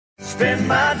Spend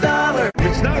my dollar.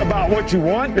 It's not about what you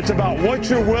want. It's about what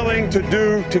you're willing to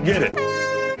do to get it.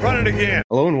 Run it again.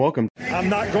 Hello and welcome. I'm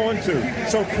not going to,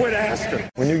 so quit asking.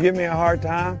 When you give me a hard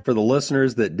time, For the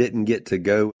listeners that didn't get to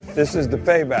go, this is the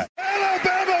payback.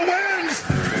 Alabama wins!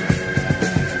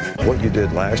 What you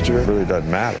did last year really doesn't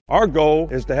matter. Our goal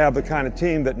is to have the kind of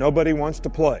team that nobody wants to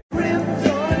play. All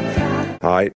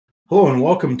right. Hello and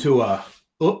welcome to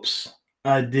Oops,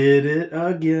 I Did It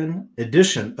Again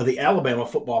edition of the Alabama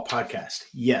Football Podcast.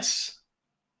 Yes,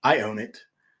 I own it.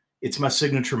 It's my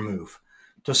signature move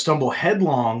to stumble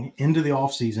headlong into the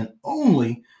offseason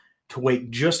only to wait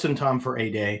just in time for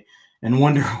A-Day and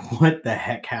wonder what the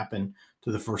heck happened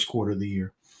to the first quarter of the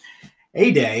year.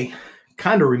 A-Day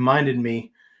kind of reminded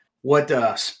me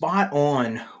what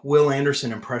spot-on Will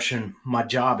Anderson impression my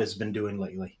job has been doing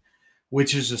lately,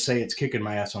 which is to say it's kicking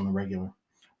my ass on the regular.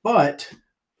 But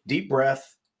deep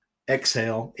breath,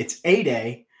 exhale, it's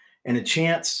A-Day and a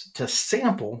chance to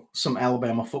sample some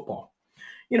Alabama football.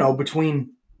 You know,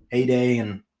 between A-Day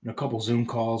and a couple Zoom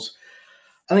calls,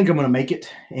 I think I'm going to make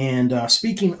it. And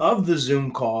speaking of the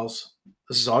Zoom calls,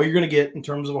 this is all you're going to get in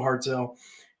terms of a hard sell.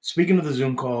 Speaking of the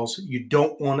Zoom calls, you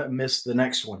don't want to miss the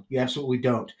next one. You absolutely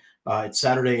don't. It's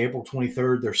Saturday, April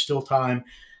 23rd. There's still time.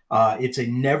 It's a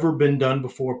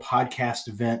never-been-done-before podcast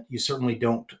event. You certainly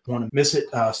don't want to miss it.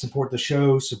 Support the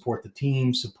show, support the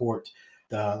team, support,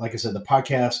 like I said, the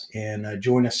podcast, and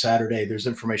join us Saturday. There's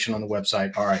information on the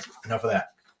website. All right, enough of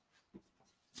that.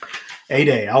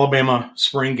 A-Day, Alabama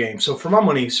spring game. So for my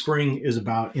money, spring is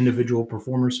about individual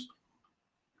performers,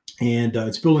 and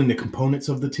it's building the components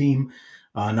of the team,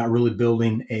 not really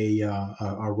building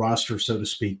a roster, so to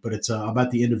speak, but it's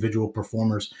about the individual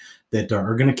performers that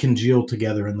are going to congeal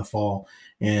together in the fall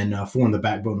and form the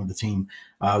backbone of the team.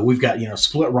 We've got,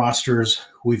 split rosters.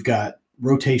 We've got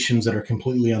rotations that are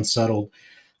completely unsettled.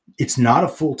 It's not a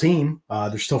full team.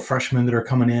 There's still freshmen that are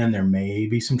coming in. There may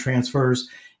be some transfers,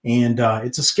 and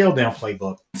it's a scaled-down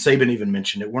playbook. Saban even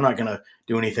mentioned it. We're not going to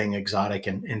do anything exotic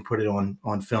and put it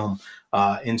on film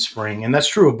in spring, and that's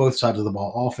true of both sides of the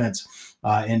ball, offense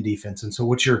and defense. And so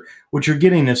what you're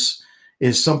getting is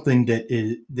something that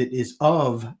is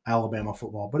of Alabama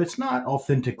football, but it's not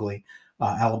authentically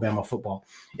Alabama football.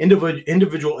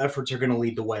 Individual efforts are going to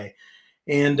lead the way,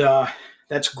 and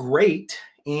that's great.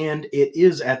 And it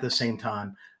is at the same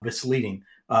time misleading.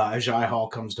 Ajay Hall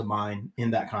comes to mind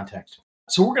in that context.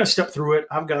 So we're going to step through it.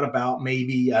 I've got about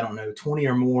maybe 20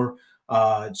 or more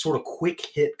sort of quick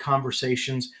hit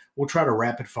conversations. We'll try to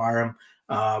rapid fire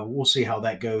them. We'll see how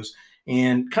that goes,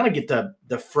 and kind of get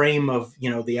the frame of,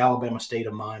 the Alabama state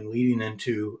of mind leading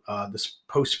into this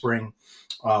post-spring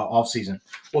offseason.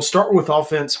 We'll start with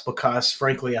offense because,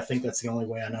 frankly, I think that's the only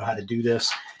way I know how to do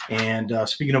this. And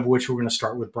speaking of which, we're going to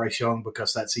start with Bryce Young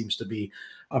because that seems to be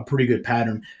a pretty good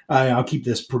pattern. I'll keep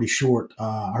this pretty short.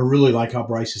 I really like how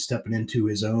Bryce is stepping into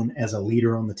his own as a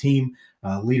leader on the team.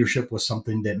 Leadership was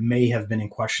something that may have been in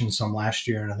question some last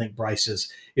year, and I think Bryce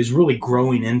is really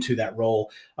growing into that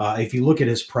role. If you look at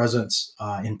his presence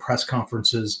in press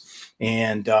conferences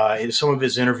and some of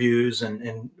his interviews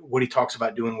and what he talks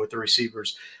about doing with the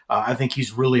receivers, I think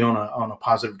he's really on a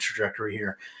positive trajectory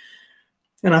here,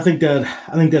 and I think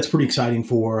that's pretty exciting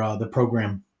for the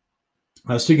program.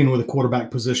 Sticking with the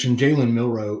quarterback position, Jalen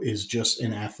Milroe is just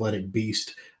an athletic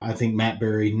beast. I think Matt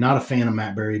Berry, not a fan of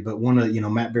Matt Berry, but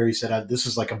Matt Berry said, this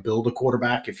is like a build a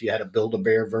quarterback. If you had a build a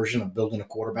bear version of building a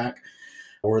quarterback,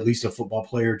 or at least a football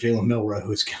player, Jalen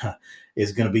Milroe is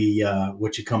going to be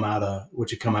what you come out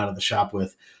of the shop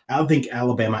with. I think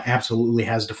Alabama absolutely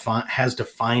has to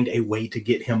find a way to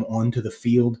get him onto the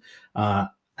field. I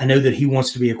know that he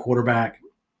wants to be a quarterback.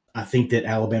 I think that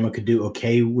Alabama could do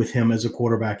okay with him as a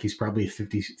quarterback. He's probably a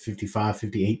 50, 55,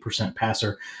 58%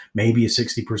 passer, maybe a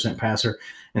 60% passer.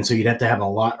 And so you'd have to have a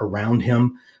lot around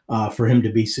him for him to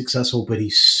be successful, but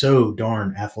he's so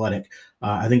darn athletic.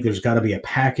 I think there's got to be a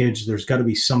package. There's got to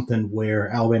be something where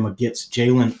Alabama gets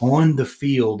Jalen on the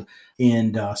field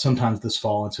and sometimes this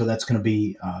fall. And so that's going to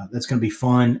be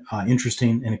fun,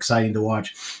 interesting, and exciting to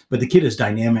watch. But the kid is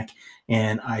dynamic,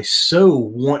 and I so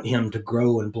want him to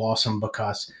grow and blossom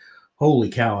because, holy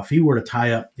cow, if he were to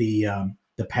tie up the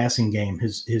passing game,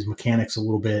 his mechanics a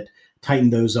little bit, tighten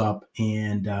those up,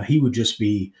 and he would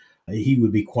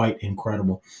be quite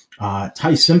incredible.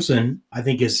 Ty Simpson, I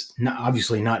think, is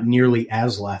obviously not nearly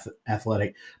as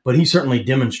athletic, but he certainly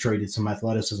demonstrated some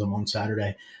athleticism on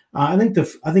Saturday. I think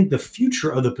the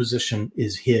future of the position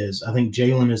is his. I think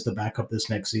Jalen is the backup this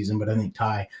next season, but I think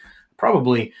Ty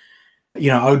probably,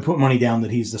 I would put money down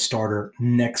that he's the starter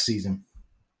next season.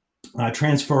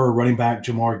 Transfer running back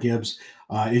Jamar Gibbs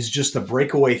is just a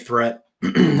breakaway threat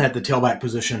at the tailback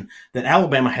position that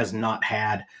Alabama has not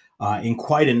had in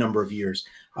quite a number of years.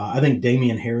 I think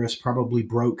Damian Harris probably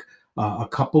broke a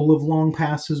couple of long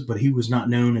passes, but he was not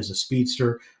known as a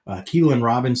speedster. Keelan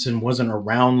Robinson wasn't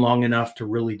around long enough to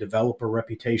really develop a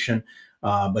reputation,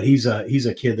 but he's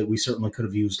a kid that we certainly could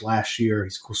have used last year.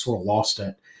 He's sort of lost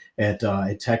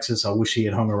at Texas. I wish he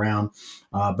had hung around,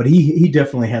 but he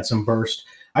definitely had some burst.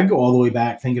 I go all the way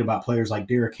back thinking about players like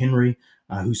Derrick Henry,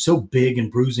 who's so big and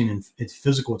bruising and it's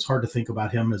physical. It's hard to think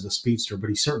about him as a speedster, but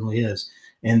he certainly is.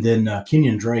 And then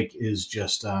Kenyon Drake is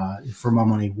just, for my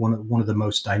money, one of the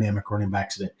most dynamic running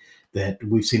backs that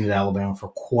we've seen at Alabama for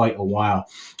quite a while.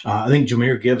 I think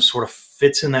Jahmyr Gibbs sort of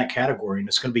fits in that category, and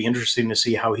it's going to be interesting to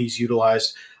see how he's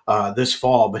utilized this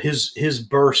fall. But his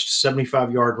burst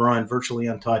 75-yard run, virtually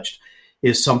untouched,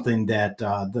 is something that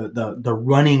the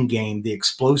running game, the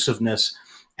explosiveness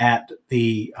at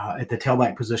the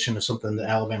tailback position is something that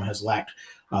Alabama has lacked.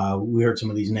 We heard some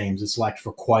of these names. It's lacked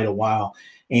for quite a while.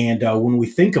 And when we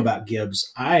think about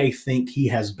Gibbs, I think he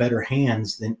has better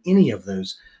hands than any of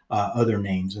those other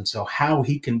names. And so how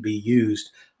he can be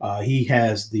used, he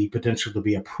has the potential to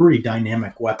be a pretty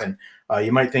dynamic weapon.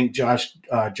 You might think Josh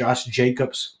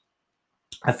Jacobs,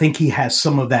 I think he has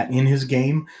some of that in his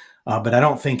game, but I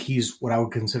don't think he's what I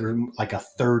would consider like a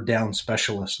third down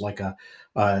specialist like a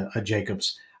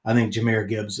Jacobs. I think Jahmyr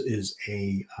Gibbs is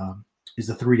a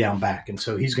 3-down back, and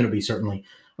so he's going to be certainly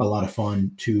a lot of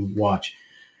fun to watch.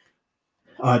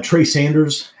 Trey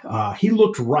Sanders, he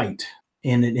looked right,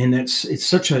 and it's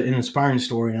such an inspiring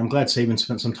story. And I'm glad Saban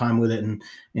spent some time with it,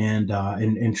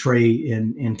 and Trey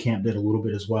in camp did a little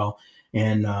bit as well.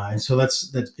 And so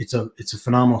it's a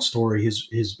phenomenal story.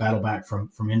 His battle back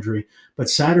from injury, but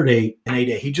Saturday in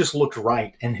A-Day he just looked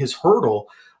right, and his hurdle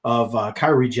of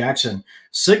Kyrie Jackson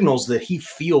signals that he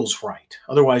feels right.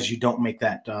 Otherwise, you don't make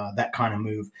that kind of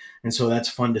move, and so that's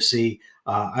fun to see.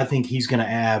 I think he's going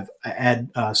to add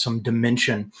some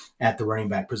dimension at the running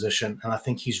back position, and I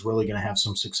think he's really going to have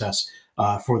some success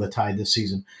for the Tide this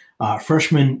season.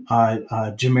 Freshman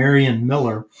Jamarian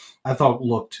Miller, I thought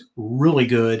looked really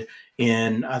good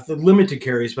in limited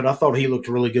carries, but I thought he looked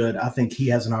really good. I think he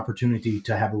has an opportunity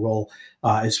to have a role,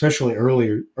 especially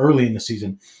early in the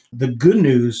season. The good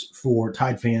news for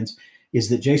Tide fans is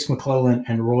that Jace McClellan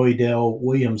and Roydell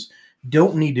Williams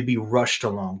don't need to be rushed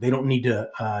along. They don't need to,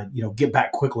 get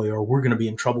back quickly, or we're going to be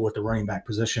in trouble with the running back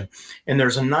position. And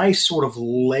there's a nice sort of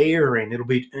layering.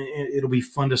 It'll be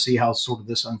fun to see how sort of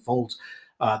this unfolds.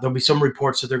 There'll be some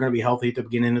reports that they're going to be healthy at the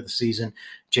beginning of the season.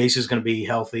 Jace is going to be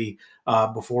healthy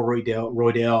before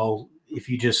Roydell, if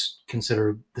you just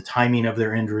consider the timing of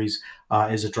their injuries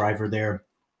as a driver there.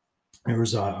 There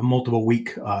was a multiple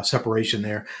week separation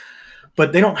there.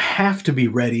 But they don't have to be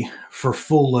ready for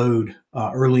full load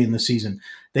early in the season.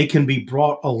 They can be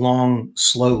brought along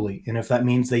slowly. And if that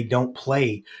means they don't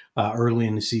play early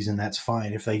in the season, that's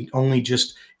fine. If they only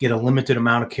just get a limited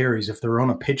amount of carries, if they're on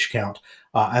a pitch count,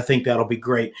 I think that'll be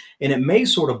great. And it may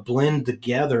sort of blend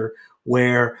together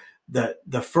where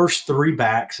the first three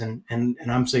backs, and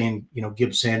I'm saying,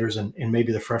 Gibbs, Sanders, and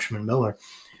maybe the freshman Miller,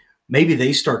 maybe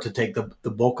they start to take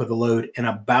the bulk of the load. And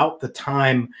about the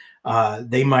time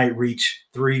they might reach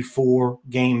 3-4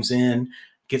 games in,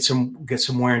 get some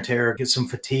wear and tear, get some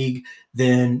fatigue,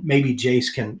 then maybe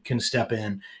Jace can step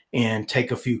in and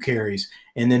take a few carries,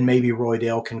 and then maybe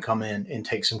Roydell can come in and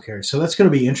take some carries. So that's going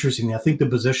to be interesting. I think the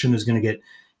position is going to get,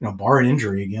 barring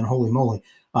injury again, holy moly,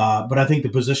 but I think the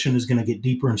position is going to get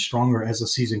deeper and stronger as the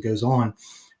season goes on,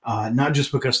 not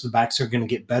just because the backs are going to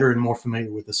get better and more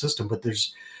familiar with the system, but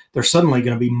there's suddenly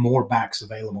going to be more backs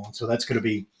available, and so that's going to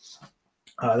be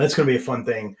a fun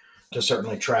thing to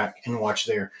certainly track and watch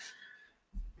there.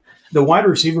 The wide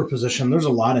receiver position, there's a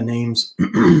lot of names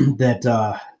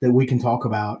that we can talk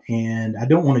about, and I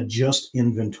don't want to just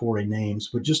inventory names,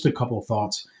 but just a couple of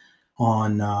thoughts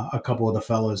on a couple of the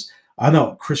fellas. I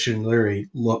thought Christian Leary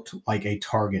looked like a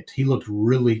target. He looked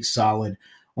really solid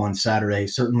on Saturday.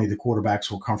 Certainly the quarterbacks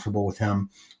were comfortable with him,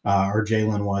 or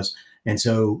Jalen was. And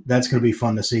so that's going to be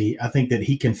fun to see. I think that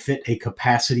he can fit a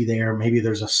capacity there. Maybe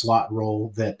there's a slot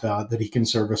role that he can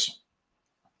service.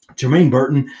 Jermaine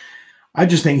Burton, I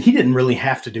just think he didn't really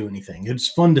have to do anything. It's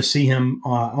fun to see him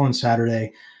on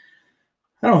Saturday.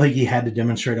 I don't think he had to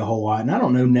demonstrate a whole lot, and I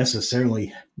don't know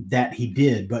necessarily that he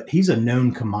did, but he's a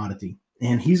known commodity,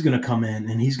 and he's going to come in,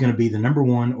 and he's going to be the number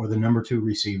 1 or the number 2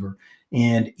 receiver.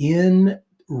 And in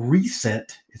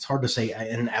recent, it's hard to say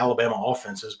in Alabama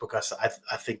offenses because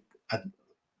I think I'd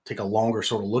take a longer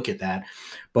sort of look at that.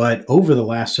 But over the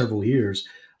last several years,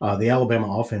 the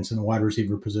Alabama offense in the wide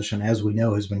receiver position, as we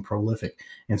know, has been prolific.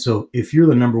 And so if you're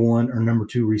the number 1 or number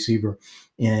 2 receiver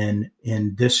in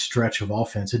this stretch of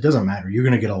offense, it doesn't matter. You're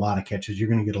going to get a lot of catches. You're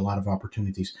going to get a lot of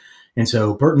opportunities. And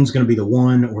so Burton's going to be the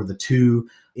 1 or the 2,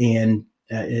 and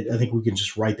I think we can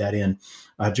just write that in.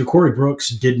 Ja'Cory Brooks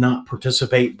did not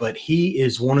participate, but he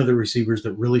is one of the receivers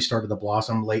that really started to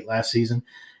blossom late last season.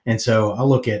 And so I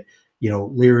look at,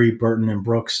 Leary, Burton, and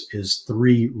Brooks is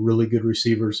 3 really good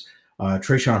receivers.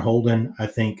 Trayshawn Holden, I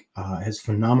think, has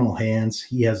phenomenal hands.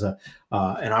 He has an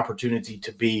opportunity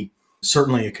to be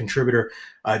certainly a contributor.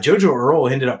 JoJo Earle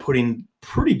ended up putting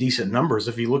pretty decent numbers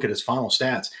if you look at his final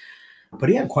stats, but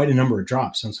he had quite a number of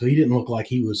drops, and so he didn't look like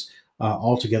he was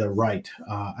altogether right.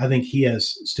 I think he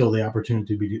has still the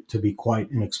opportunity to be quite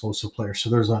an explosive player. So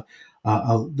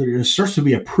there starts to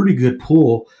be a pretty good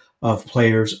pool of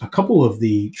players. A couple of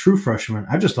the true freshmen,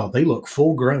 I just thought they look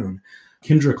full grown.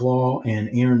 Kendrick Law and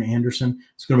Aaron Anderson.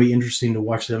 It's going to be interesting to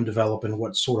watch them develop and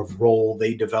what sort of role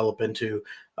they develop into.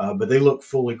 But they look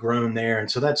fully grown there. And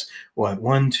so that's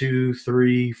 1, 2,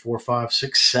 3, 4, 5,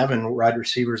 6, 7 wide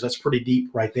receivers. That's pretty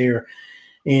deep right there.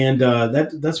 And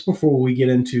that's before we get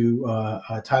into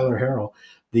Tyler Harrell,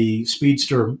 the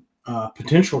speedster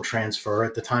potential transfer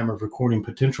at the time of recording,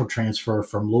 potential transfer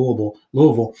from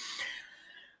Louisville.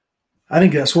 I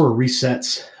think that sort of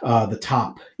resets the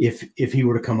top if he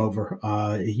were to come over.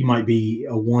 He might be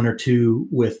a 1 or 2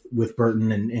 with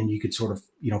Burton, and you could sort of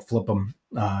flip them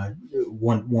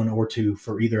 1 or 2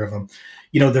 for either of them.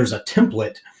 There's a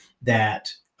template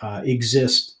that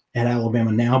exists at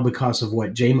Alabama now because of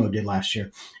what JMO did last year.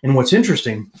 And what's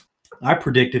interesting, I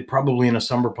predicted probably in a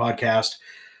summer podcast,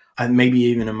 maybe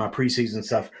even in my preseason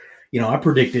stuff, I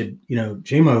predicted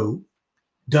JMO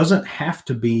doesn't have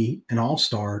to be an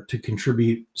all-star to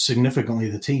contribute significantly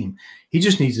to the team. He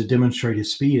just needs to demonstrate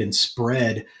his speed and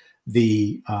spread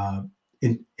the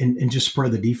and just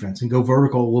spread the defense and go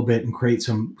vertical a little bit and create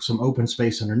some open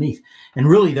space underneath. And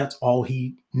really, that's all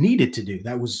he needed to do.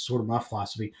 That was sort of my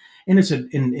philosophy. And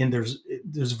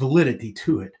there's validity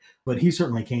to it. But he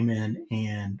certainly came in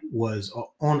and was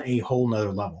on a whole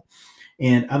nother level.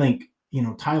 And I think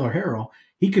Tyler Harrell,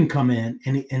 he can come in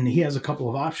and he has a couple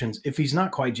of options. If he's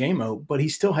not quite JMO, but he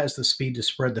still has the speed to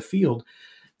spread the field,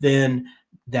 then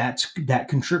that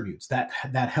contributes. That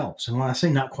helps. And when I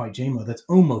say not quite JMO, that's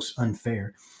almost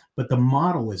unfair. But the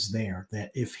model is there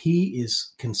that if he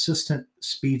is consistent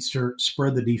speedster,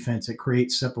 spread the defense, it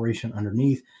creates separation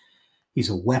underneath. He's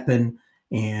a weapon,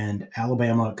 and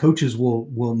Alabama coaches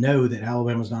will know that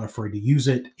Alabama's not afraid to use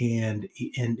it, and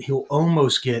he'll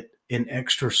almost get an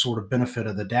extra sort of benefit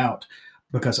of the doubt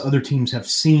because other teams have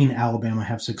seen Alabama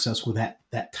have success with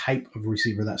that type of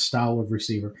receiver, that style of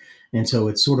receiver. And so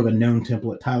it's sort of a known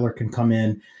template. Tyler can come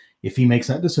in, if he makes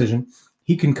that decision,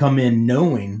 he can come in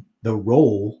knowing the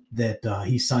role that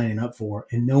he's signing up for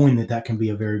and knowing that can be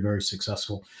a very, very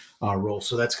successful role.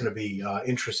 So that's going to be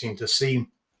interesting to see.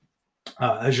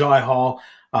 Agiye Hall,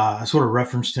 I sort of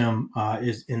referenced him,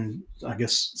 is in, I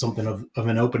guess, something of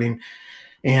an opening.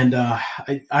 And I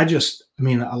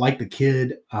like the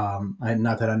kid.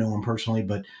 Not that I know him personally,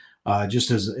 but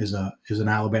just as an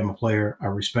Alabama player, I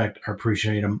respect, I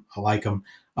appreciate him, I like him.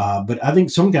 But I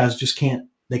think some guys just can't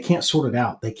sort it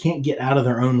out. They can't get out of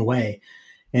their own way.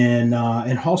 And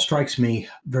Hall strikes me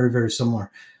very, very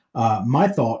similar. My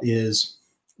thought is,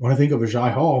 when I think of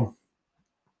Agiye Hall,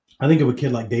 I think of a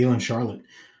kid like Dalen Charlotte.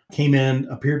 Came in,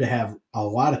 appeared to have a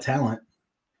lot of talent,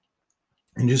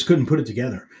 and just couldn't put it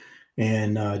together.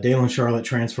 And Dalen Charlotte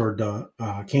transferred to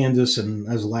Kansas, and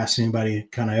that was the last anybody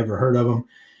kind of ever heard of him.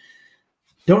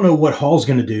 Don't know what Hall's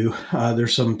going to do.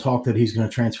 There's some talk that he's going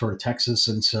to transfer to Texas,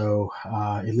 and so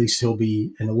at least he'll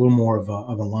be in a little more of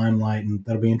a limelight, and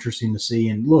that'll be interesting to see.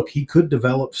 And look, he could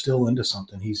develop still into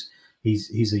something. He's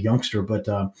a youngster, but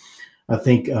I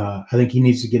think he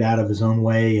needs to get out of his own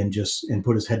way and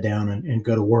put his head down and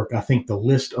go to work. I think the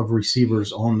list of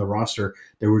receivers on the roster,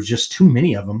 there were just too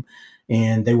many of them.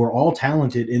 And they were all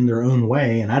talented in their own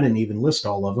way, and I didn't even list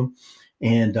all of them.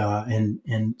 And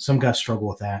some guys struggle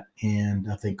with that,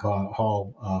 and I think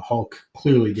Hall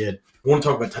clearly did. I want to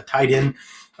talk about the tight end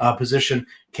position.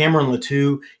 Cameron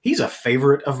Latou, he's a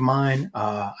favorite of mine.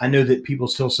 I know that people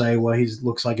still say, well, he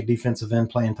looks like a defensive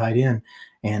end playing tight end,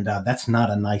 and that's not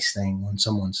a nice thing when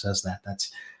someone says that.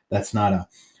 That's not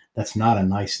a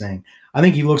nice thing. I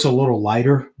think he looks a little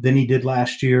lighter than he did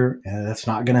last year, and that's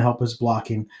not going to help his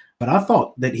blocking. But I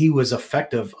thought that he was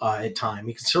effective at time.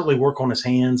 He can certainly work on his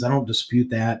hands. I don't dispute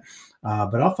that.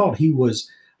 But I thought he was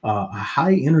a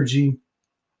high energy,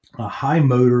 a high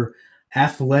motor,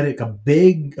 athletic, a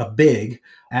big,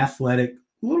 athletic,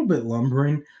 a little bit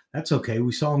lumbering. That's okay.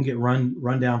 We saw him get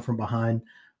run down from behind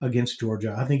against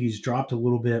Georgia. I think he's dropped a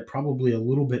little bit, probably a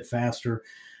little bit faster.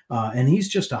 And he's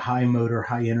just a high motor,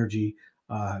 high energy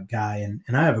guy,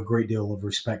 and I have a great deal of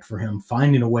respect for him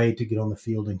finding a way to get on the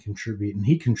field and contribute. And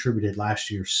he contributed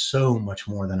last year so much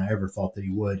more than I ever thought that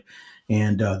he would.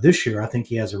 And this year, I think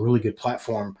he has a really good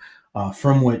platform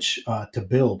from which to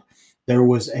build. There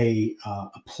was a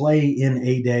play in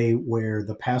A-Day where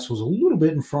the pass was a little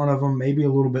bit in front of him, maybe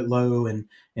a little bit low, and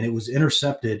it was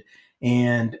intercepted.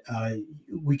 And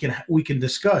we can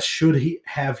discuss should he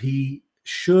have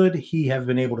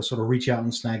been able to sort of reach out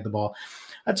and snag the ball.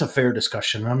 That's a fair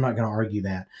discussion. I'm not going to argue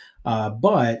that.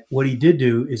 But what he did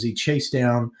do is he chased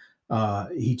down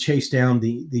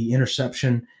the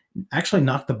interception, actually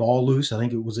knocked the ball loose. I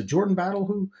think it was Jordan Battle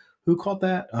who caught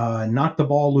that, knocked the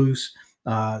ball loose,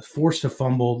 forced a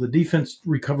fumble. The defense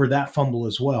recovered that fumble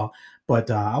as well.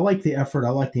 But I like the effort. I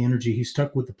like the energy. He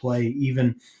stuck with the play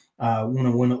even when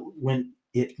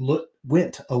it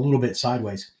went a little bit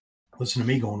sideways. Listen to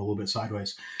me going a little bit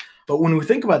sideways. But when we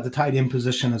think about the tight end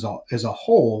position as a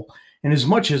whole, and as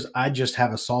much as I just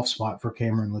have a soft spot for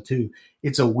Cameron Latu,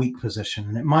 it's a weak position,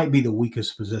 and it might be the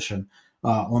weakest position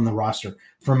on the roster.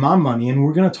 For my money, and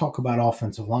we're going to talk about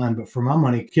offensive line, but for my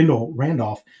money, Kendall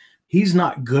Randolph, he's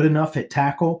not good enough at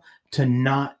tackle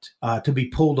to be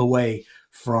pulled away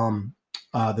from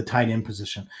the tight end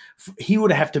position. He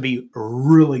would have to be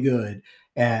really good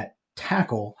at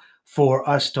tackle for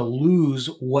us to lose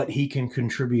what he can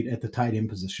contribute at the tight end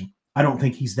position. I don't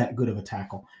think he's that good of a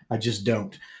tackle. I just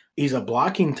don't. He's a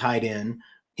blocking tight end,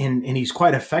 and he's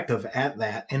quite effective at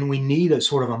that. And we need a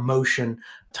sort of a motion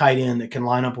tight end that can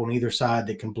line up on either side,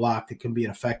 that can block, that can be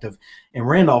effective. And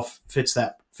Randolph fits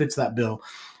that bill.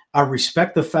 I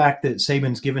respect the fact that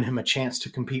Saban's given him a chance to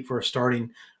compete for a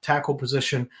starting tackle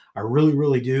position. I really,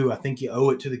 really do. I think you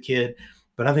owe it to the kid.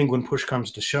 But I think when push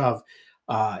comes to shove,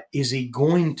 is he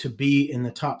going to be in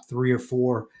the top 3 or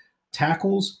 4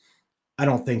 tackles? I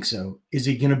don't think so. Is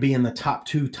he going to be in the top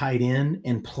 2 tight end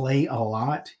and play a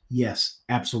lot? Yes,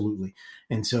 absolutely.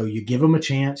 And so you give him a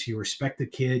chance, you respect the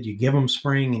kid, you give him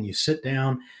spring, and you sit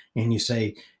down and you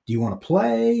say, do you want to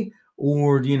play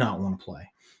or do you not want to play?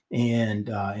 And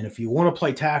if you want to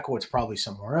play tackle, it's probably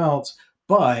somewhere else.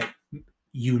 But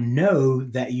based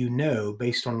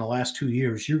on the last 2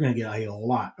 years, you're going to get a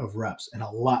lot of reps and a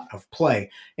lot of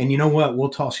play. And you know what? We'll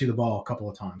toss you the ball a couple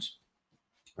of times.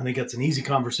 I think that's an easy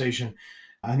conversation.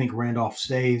 I think Randolph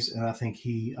stays, and I think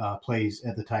he plays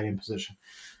at the tight end position.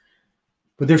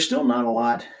 But there's still not a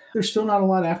lot. There's still not a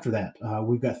lot after that.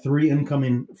 We've got 3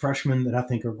 incoming freshmen that I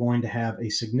think are going to have a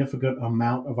significant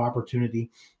amount of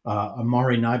opportunity.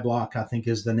 Amari Niblock, I think,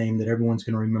 is the name that everyone's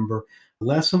going to remember.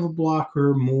 Less of a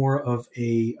blocker, more of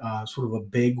a sort of a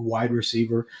big wide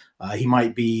receiver. He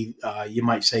might be, you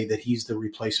might say that he's the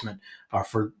replacement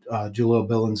for Jaleel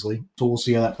Billingsley. So we'll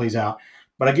see how that plays out.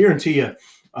 But I guarantee you,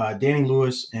 Danny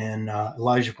Lewis and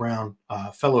Elijah Brown,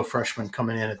 fellow freshmen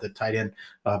coming in at the tight end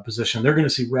position, they're going to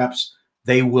see reps.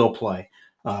 They will play.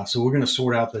 So we're going to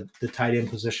sort out the tight end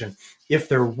position. If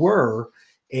there were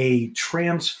a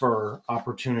transfer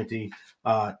opportunity,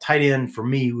 tight end for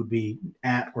me would be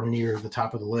at or near the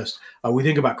top of the list. We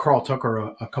think about Carl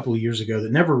Tucker a couple of years ago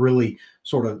that never really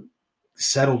sort of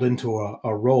settled into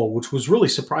a role, which was really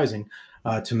surprising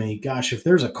to me. Gosh, if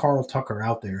there's a Carl Tucker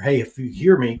out there, hey, if you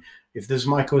hear me, if this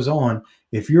mic goes on,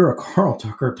 if you're a Carl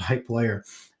Tucker type player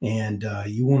and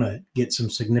you want to get some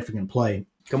significant play,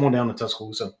 come on down to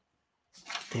Tuscaloosa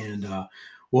and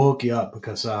we'll hook you up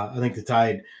because I think the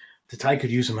Tide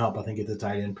could use some help, I think, at the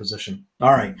tight end position.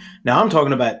 All right. Now I'm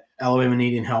talking about Alabama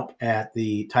needing help at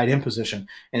the tight end position,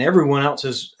 and everyone else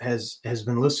has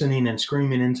been listening and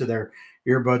screaming into their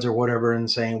earbuds or whatever and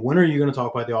saying, when are you going to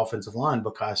talk about the offensive line?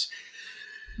 Because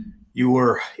you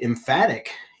were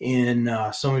emphatic in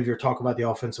some of your talk about the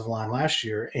offensive line last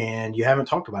year, and you haven't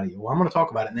talked about it yet. Well, I'm going to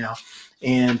talk about it now,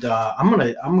 and I'm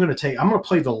going to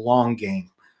play the long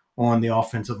game on the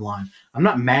offensive line. I'm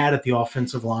not mad at the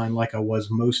offensive line like I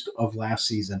was most of last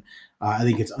season. I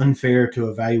think it's unfair to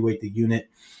evaluate the unit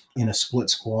in a split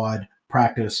squad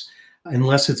practice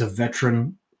unless it's a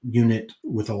veteran unit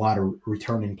with a lot of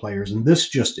returning players, and this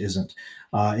just isn't.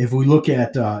 If we look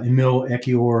at Emil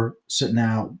Ekiyor sitting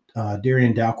out,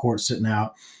 Darian Dalcourt sitting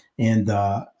out, and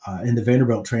in the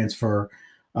Vanderbilt transfer,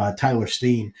 Tyler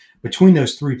Steen, between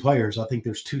those 3 players, I think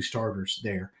there's 2 starters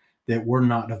there that were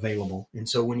not available. And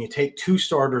so when you take 2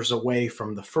 starters away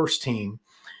from the first team,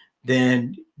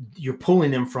 then you're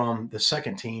pulling them from the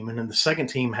second team, and then the second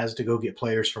team has to go get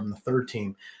players from the third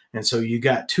team. And so you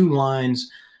got 2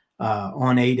 lines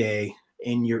on A-Day,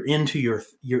 and you're into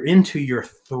your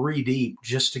 3 deep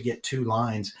just to get 2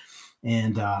 lines.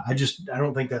 And I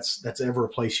don't think that's ever a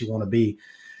place you want to be.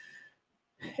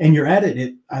 And you're at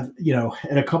it, at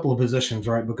a couple of positions,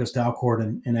 right? Because Dalcourt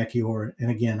and Ekiyor, and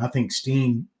again, I think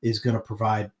Steen is going to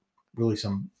provide really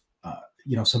some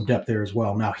depth there as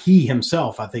well. Now, he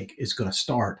himself, I think, is going to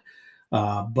start,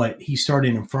 but he's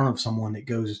starting in front of someone that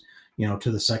goes,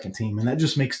 to the second team, and that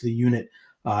just makes the unit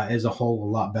as a whole a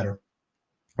lot better.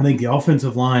 I think the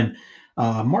offensive line,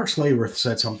 Mark Slayworth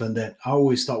said something that I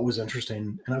always thought was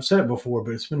interesting, and I've said it before,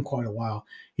 but it's been quite a while.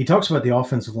 He talks about the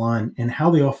offensive line and how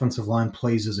the offensive line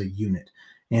plays as a unit.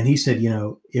 And he said,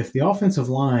 if the offensive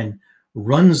line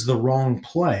runs the wrong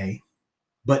play,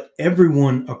 but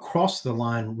everyone across the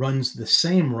line runs the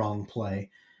same wrong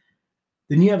play,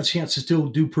 then you have a chance to still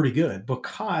do pretty good,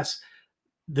 because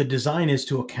the design is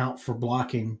to account for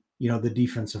blocking, the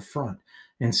defensive front.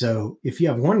 And so if you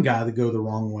have one guy that go the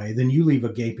wrong way, then you leave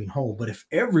a gaping hole. But if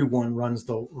everyone runs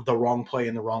the wrong play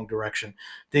in the wrong direction,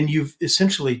 then you've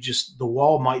essentially just, the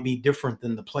wall might be different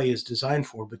than the play is designed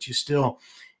for, but you still,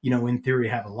 in theory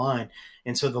have a line.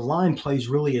 And so the line plays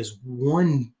really as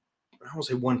one, I won't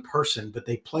say one person, but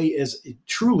they play as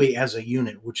truly as a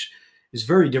unit, which is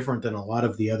very different than a lot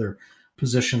of the other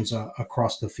positions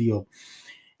across the field.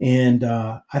 And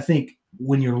I think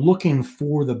when you're looking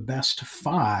for the best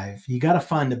five, you got to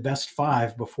find the best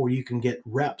five before you can get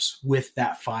reps with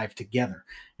that five together.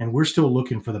 And we're still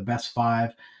looking for the best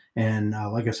five. And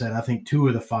like I said, I think 2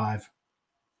 of the 5,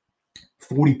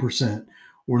 40%,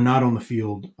 were not on the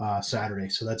field Saturday.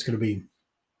 So that's going to be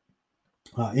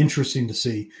interesting to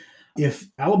see. If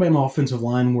Alabama offensive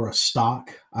line were a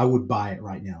stock, I would buy it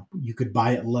right now. You could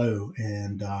buy it low,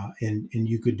 and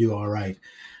you could do all right.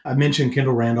 I mentioned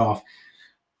Kendall Randolph.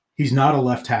 He's not a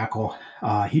left tackle.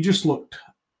 He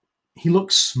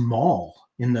looked small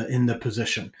in the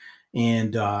position,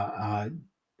 and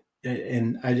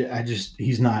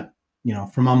he's not,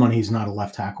 for my money, he's not a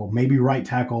left tackle. Maybe right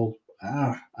tackle.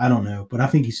 I don't know, but I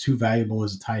think he's too valuable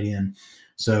as a tight end.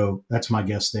 So that's my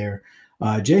guess there.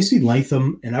 J.C.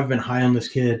 Latham, and I've been high on this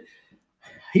kid.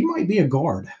 He might be a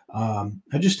guard. I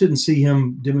just didn't see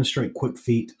him demonstrate quick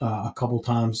feet a couple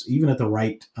times, even at the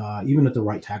right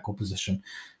tackle position.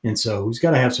 And so he's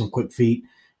got to have some quick feet.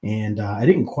 And I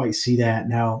didn't quite see that.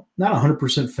 Now, not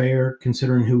 100% fair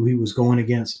considering who he was going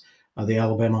against, the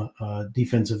Alabama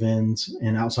defensive ends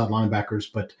and outside linebackers,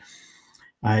 but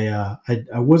I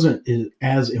wasn't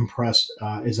as impressed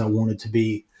as I wanted to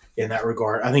be in that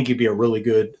regard. I think he'd be a really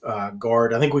good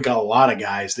guard. I think we got a lot of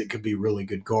guys that could be really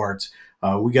good guards.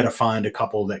 We got to find a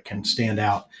couple that can stand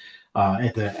out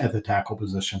at the tackle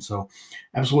position. So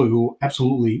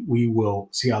absolutely, we will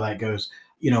see how that goes.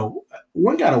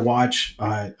 One guy to watch,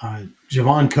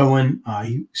 Javon Cohen.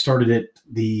 He started at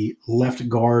the left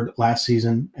guard last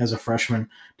season as a freshman.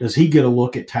 Does he get a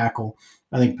look at tackle?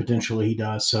 I think potentially he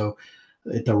does. So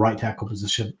at the right tackle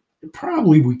position,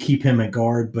 probably we keep him at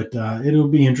guard, but it'll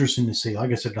be interesting to see.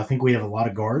 Like I said, I think we have a lot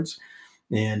of guards,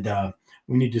 and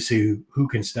we need to see who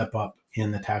can step up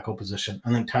in the tackle position.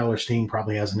 I think Tyler Steen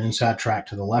probably has an inside track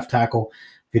to the left tackle.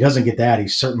 If he doesn't get that,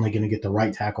 he's certainly going to get the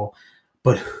right tackle.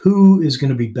 But who is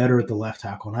going to be better at the left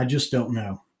tackle? And I just don't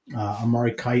know.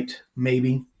 Amari Kite,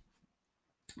 maybe.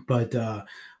 But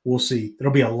we'll see.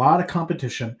 There'll be a lot of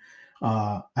competition.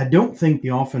 I don't think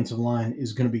the offensive line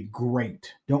is going to be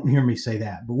great. Don't hear me say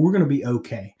that. But we're going to be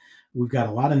okay. We've got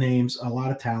a lot of names, a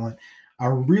lot of talent. I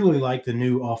really like the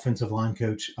new offensive line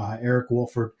coach, Eric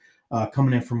Wolford,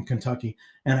 coming in from Kentucky.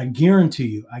 And I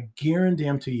guarantee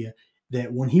you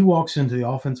that when he walks into the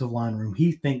offensive line room,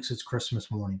 he thinks it's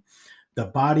Christmas morning. The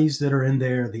bodies that are in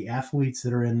there, the athletes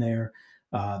that are in there,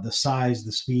 the size,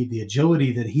 the speed, the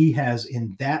agility that he has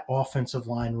in that offensive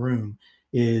line room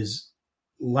is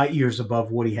light years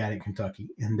above what he had at Kentucky.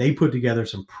 And they put together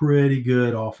some pretty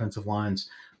good offensive lines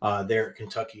there at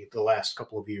Kentucky the last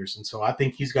couple of years. And so I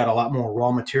think he's got a lot more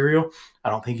raw material. I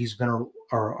don't think he's been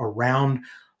around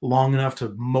long enough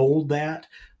to mold that,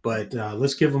 but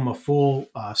let's give him a full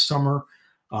summer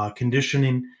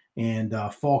conditioning and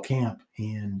fall camp.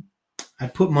 And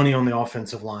I'd put money on the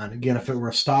offensive line. Again, if it were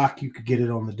a stock, you could get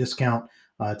it on the discount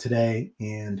today.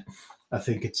 And I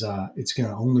think it's going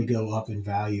to only go up in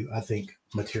value, I think,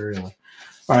 materially.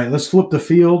 All right, let's flip the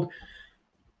field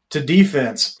to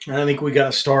defense. And I think we got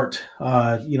to start,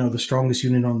 the strongest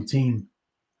unit on the team.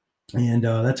 And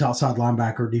that's outside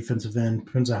linebacker, defensive end,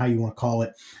 depends on how you want to call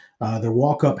it. They're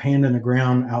walk-up, hand in the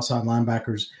ground, outside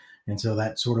linebackers. And so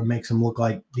that sort of makes them look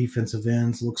like defensive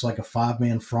ends, looks like a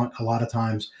 5-man front a lot of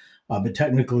times. But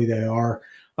technically they are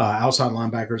outside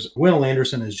linebackers. Will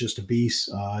Anderson is just a beast.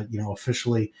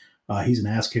 Officially he's an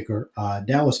ass kicker.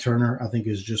 Dallas Turner, I think,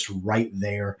 is just right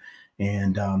there.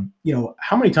 And,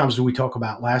 how many times do we talk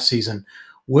about last season?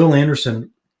 Will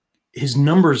Anderson his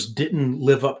numbers didn't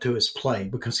live up to his play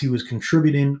because he was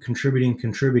contributing,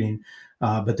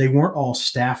 but they weren't all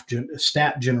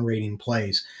stat generating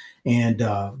plays. And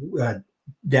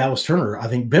Dallas Turner, I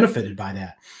think, benefited by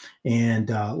that. And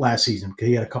last season, because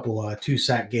he had a couple of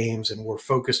 2-sack games, and we're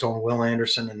focused on Will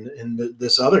Anderson and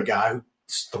this other guy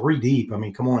who's 3 deep. I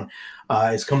mean, come on,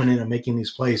 is coming in and making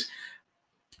these plays.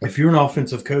 If you're an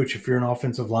offensive coach, if you're an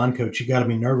offensive line coach, you got to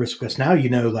be nervous because now you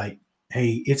know, like,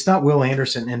 hey, it's not Will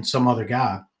Anderson and some other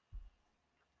guy.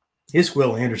 It's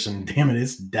Will Anderson. Damn it,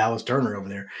 it's Dallas Turner over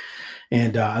there.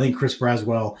 And I think Chris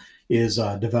Braswell is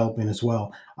developing as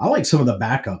well. I like some of the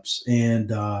backups,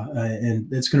 and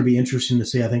it's going to be interesting to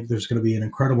see. I think there's going to be an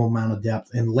incredible amount of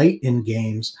depth. And late in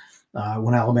games,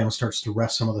 when Alabama starts to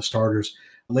rest some of the starters,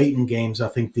 late in games, I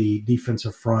think the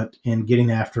defensive front and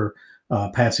getting after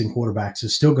passing quarterbacks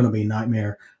is still going to be a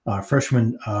nightmare.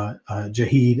 Freshman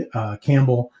Jaheed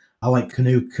Campbell, I like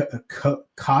Canoe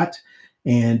Cott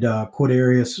and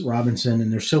Quadarius Robinson,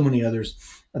 and there's so many others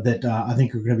that I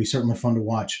think are going to be certainly fun to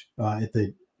watch at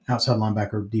the outside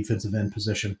linebacker defensive end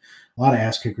position. A lot of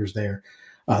ass kickers there.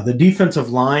 The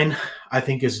defensive line, I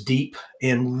think, is deep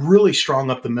and really strong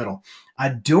up the middle. I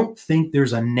don't think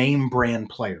there's a name brand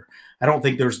player. I don't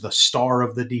think there's the star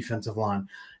of the defensive line.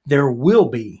 There will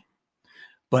be.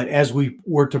 But if we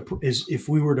were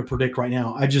to predict right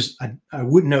now, I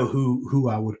wouldn't know who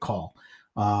I would call.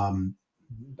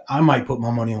 I might put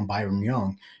my money on Byron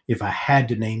Young if I had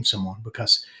to name someone,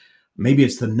 because maybe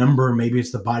it's the number, maybe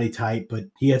it's the body type, but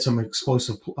he had some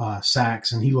explosive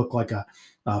sacks, and he looked like a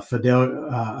Phil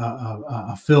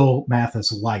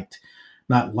Mathis light,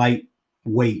 not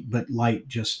lightweight, but light.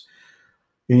 Just,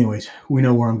 anyways, we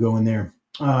know where I'm going there.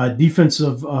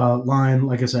 Defensive line,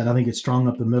 like I said, I think it's strong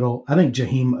up the middle. I think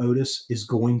Jaheim Otis is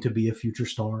going to be a future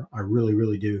star. I really,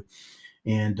 really do.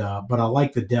 And but I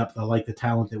like the depth. I like the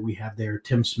talent that we have there.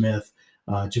 Tim Smith,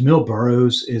 Jamil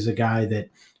Burroughs is a guy that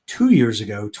 2 years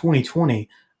ago, 2020,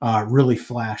 really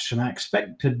flashed, and I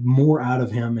expected more out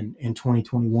of him in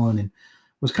 2021, and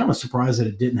was kind of surprised that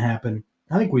it didn't happen.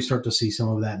 I think we start to see some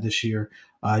of that this year.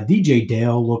 DJ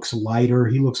Dale looks lighter.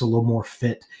 He looks a little more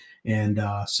fit, and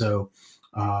so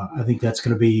I think that's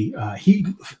going to be he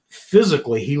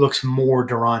physically he looks more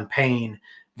Daron Payne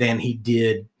than he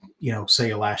did,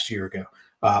 say last year.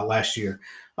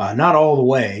 Not all the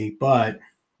way, but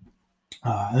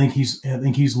I think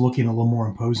he's looking a little more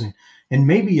imposing, and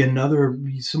maybe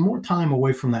some more time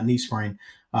away from that knee sprain.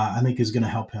 I think is going to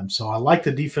help him. So I like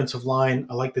the defensive line.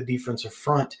 I like the defensive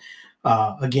front.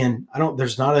 Again,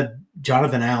 there's not a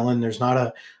Jonathan Allen. There's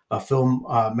not a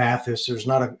Phil Mathis. There's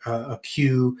not a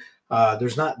Q.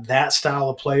 There's not that style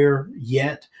of player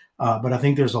yet, but I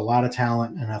think there's a lot of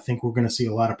talent, and I think we're going to see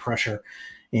a lot of pressure.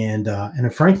 And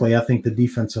frankly, I think the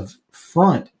defensive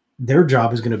front, their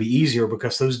job is going to be easier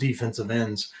because those defensive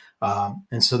ends,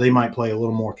 and so they might play a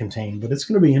little more contained. But it's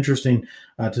going to be interesting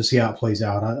to see how it plays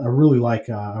out. I really like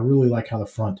how the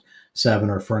front seven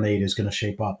or front eight is going to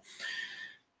shape up.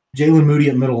 Jalen Moody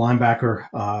at middle linebacker,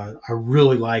 I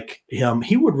really like him.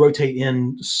 He would rotate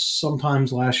in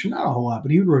sometimes last year, not a whole lot,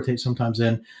 but he would rotate sometimes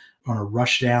in on a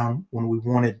rush down when we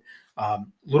wanted a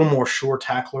little more sure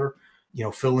tackler,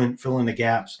 fill in the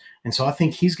gaps. And so I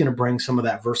think he's going to bring some of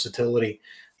that versatility.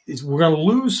 We're going to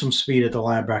lose some speed at the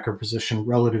linebacker position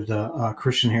relative to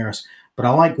Christian Harris, but I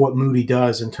like what Moody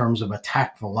does in terms of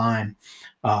attack the line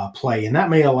play. And that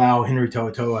may allow Henry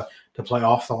To'oTo'o to play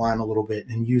off the line a little bit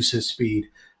and use his speed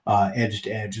edge to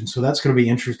edge. And so that's going to be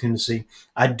interesting to see.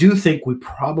 I do think we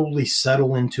probably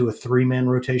settle into a three-man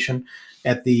rotation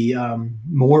at the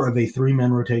more of a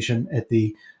three-man rotation at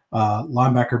the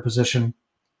linebacker position.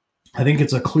 I think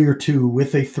it's a clear two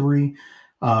with a three,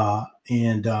 but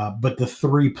the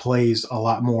three plays a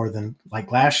lot more than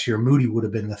like last year. Moody would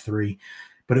have been the three,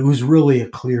 but it was really a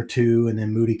clear two, and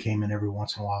then Moody came in every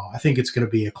once in a while. I think it's going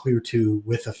to be a clear two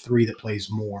with a three that plays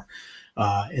more.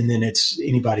 And then it's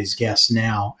anybody's guess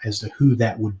now as to who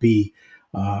that would be.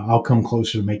 I'll come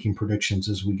closer to making predictions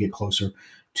as we get closer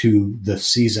to the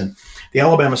season. The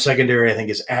Alabama secondary, I think,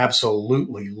 is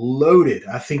absolutely loaded.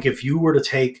 I think if you were to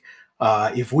take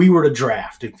if we were to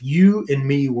draft, if you and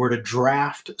me were to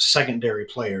draft secondary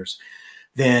players,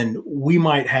 then we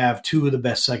might have two of the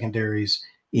best secondaries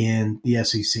in the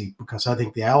SEC, because I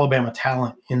think the Alabama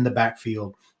talent in the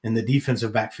backfield and the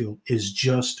defensive backfield is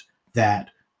just that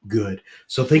good.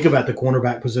 So think about the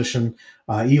cornerback position.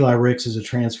 Eli Ricks is a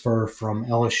transfer from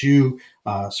LSU.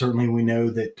 Certainly we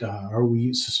know that, or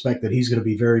we suspect that he's going to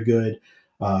be very good.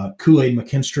 Kool-Aid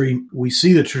McKinstry, we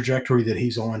see the trajectory that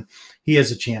he's on. He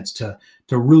has a chance to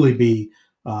really be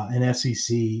an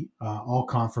SEC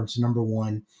all-conference number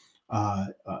one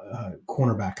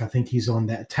cornerback. I think he's on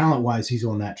that talent-wise. He's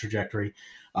on that trajectory.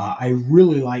 I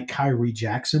really like Kyrie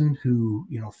Jackson, who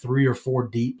 3 or 4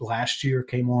 deep last year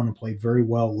came on and played very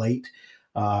well late,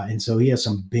 and so he has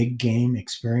some big game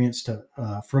experience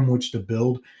from which to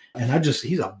build. And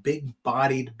he's a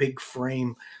big-bodied,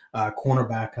 big-frame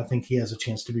cornerback. I think he has a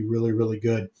chance to be really, really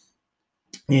good.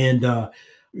 And a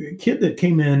kid that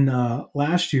came in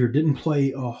last year didn't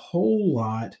play a whole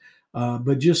lot,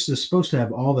 but just is supposed to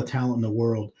have all the talent in the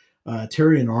world.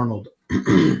 Terrion Arnold.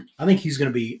 I think he's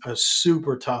going to be a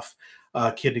super tough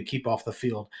kid to keep off the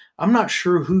field. I'm not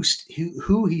sure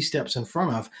who he steps in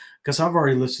front of, because I've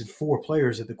already listed 4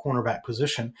 players at the cornerback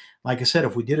position. Like I said,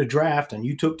 if we did a draft and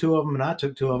you took 2 of them and I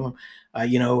took 2 of them, I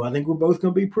think we're both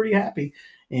going to be pretty happy.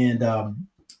 And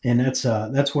that's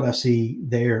what I see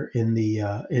there in the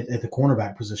at the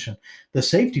cornerback position. The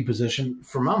safety position,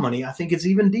 for my money, I think it's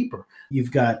even deeper.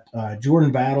 You've got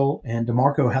Jordan Battle and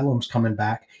DeMarco Hellams coming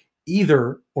back.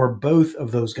 Either or both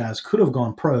of those guys could have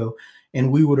gone pro,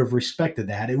 and we would have respected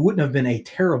that. It wouldn't have been a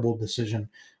terrible decision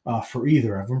for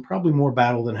either of them. Probably more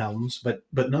Battle than Hellams, but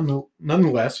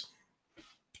nonetheless.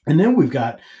 And then we've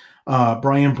got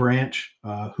Brian Branch,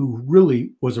 who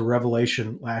really was a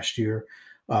revelation last year.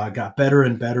 Got better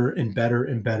and better and better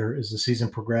and better as the season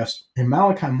progressed. And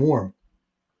Malachi Moore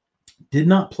did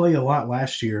not play a lot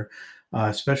last year,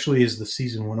 especially as the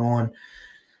season went on.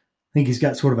 I think he's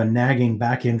got sort of a nagging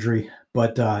back injury,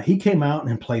 but he came out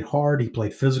and played hard. He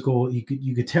played physical.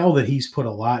 You could tell that he's put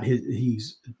a lot.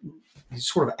 He's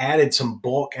sort of added some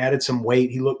bulk, added some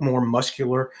weight. He looked more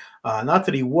muscular. Not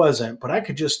that he wasn't, but I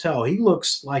could just tell he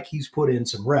looks like he's put in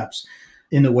some reps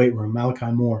in the weight room, Malachi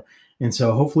Moore. And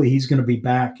so hopefully he's going to be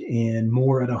back and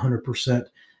more at 100%.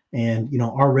 And,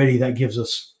 already that gives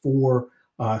us 4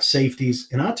 safeties.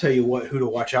 And I'll tell you who to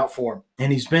watch out for.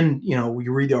 And he's been,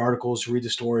 you read the articles, you read the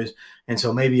stories. And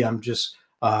so maybe I'm just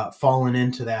falling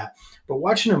into that. But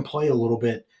watching him play a little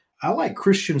bit, I like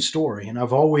Christian Story. And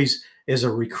I've always, as a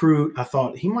recruit, I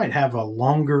thought he might have a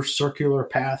longer circular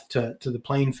path to the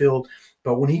playing field.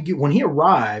 But when he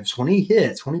arrives, when he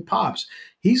hits, when he pops,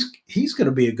 he's going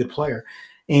to be a good player.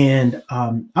 And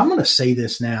I'm going to say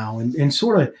this now, and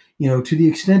sort of, to the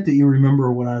extent that you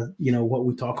remember what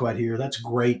we talk about here, that's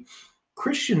great.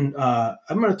 Christian,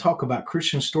 I'm going to talk about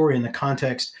Christian Story in the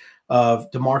context of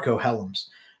DeMarco Hellams.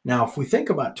 Now, if we think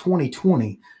about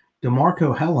 2020,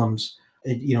 DeMarco Hellams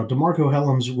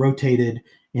rotated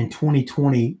in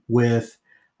 2020 with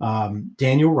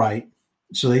Daniel Wright.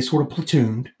 So they sort of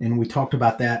platooned, and we talked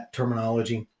about that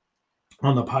terminology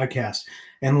on the podcast.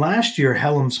 And last year,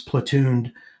 Hellams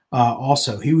platooned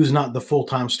also. He was not the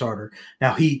full-time starter.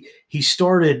 Now, he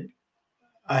started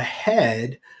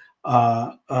ahead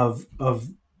of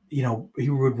he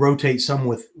would rotate some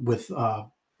with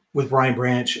Brian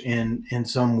Branch and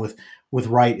some with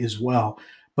Wright as well.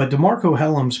 But DeMarco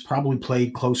Hellams probably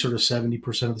played closer to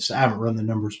 70% of the – I haven't run the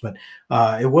numbers, but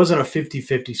it wasn't a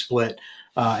 50-50 split.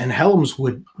 And Hellams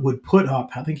would put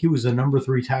up – I think he was the number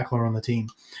 3 tackler on the team.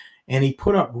 And he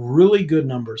put up really good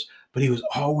numbers, but he was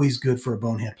always good for a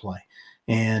bonehead play.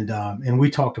 And we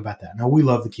talked about that. Now, we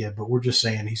love the kid, but we're just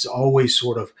saying he's always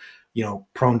sort of,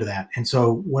 prone to that. And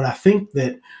so what I think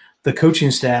that the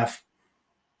coaching staff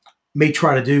may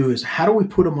try to do is, how do we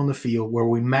put him on the field where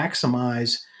we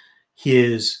maximize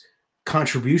his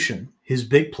contribution, his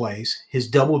big plays, his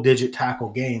double-digit tackle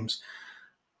games,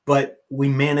 but we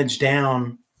manage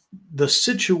down the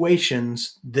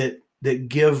situations that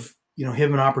give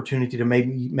him an opportunity to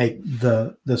maybe make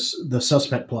the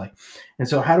suspect play. And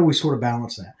so how do we sort of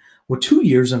balance that? Well, 2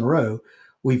 years in a row,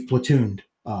 we've platooned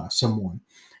someone.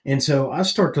 And so I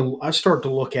start to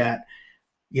look at,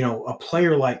 a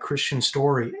player like Christian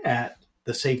Story at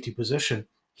the safety position.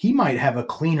 He might have a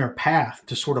cleaner path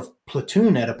to sort of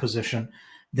platoon at a position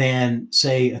than,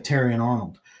 say, a Terrion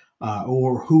Arnold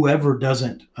or whoever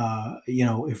doesn't,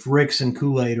 if Ricks and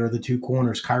Kool-Aid are the 2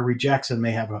 corners, Kyrie Jackson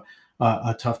may have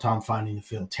a tough time finding the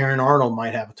field. Terrion Arnold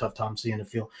might have a tough time seeing the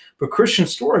field. But Christian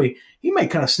Story, he may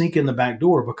kind of sneak in the back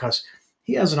door because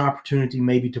he has an opportunity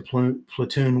maybe to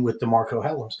platoon with DeMarco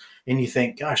Hellams. And you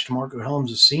think, gosh, DeMarco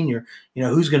Hellams is senior.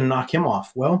 Who's going to knock him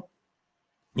off? Well,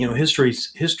 history,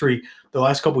 the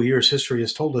last couple of years, history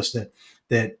has told us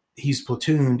that he's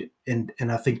platooned, and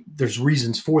I think there's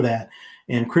reasons for that.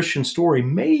 And Christian Story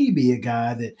may be a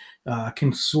guy that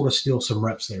can sort of steal some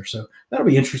reps there. So that'll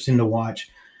be interesting to watch.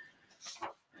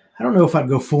 I don't know if I'd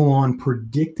go full on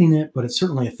predicting it, but it's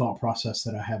certainly a thought process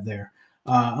that I have there.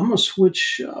 I'm going to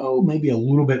switch maybe a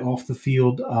little bit off the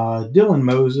field. Dylan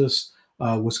Moses,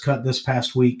 was cut this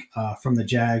past week from the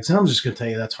Jags. And I'm just going to tell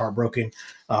you that's heartbreaking.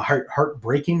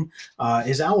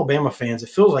 As Alabama fans, it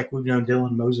feels like we've known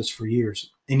Dylan Moses for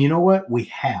years. And you know what? We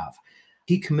have.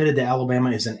 He committed to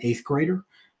Alabama as an 8th grader,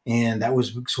 and that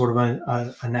was sort of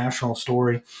a national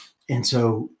story. And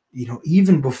so,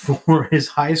 even before his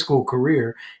high school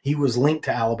career, he was linked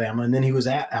to Alabama, and then he was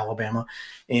at Alabama,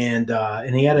 and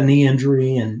he had a knee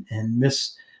injury and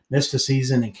missed a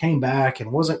season and came back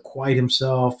and wasn't quite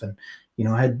himself, and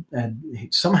had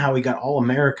somehow he got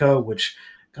All-America, which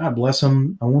God bless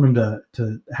him. I want him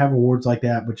to have awards like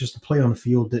that, but just to play on the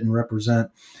field didn't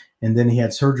represent. And then he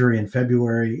had surgery in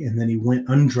February, and then he went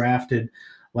undrafted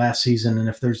last season. And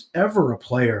if there's ever a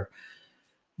player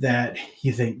that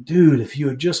you think, dude, if you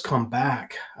had just come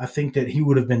back, I think that he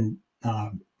would have been,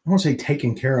 I want to say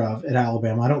taken care of at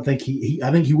Alabama. I don't think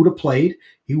I think he would have played.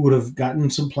 He would have gotten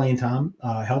some playing time,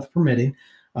 health permitting.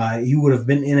 He would have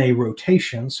been in a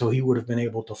rotation, so he would have been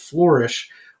able to flourish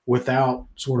without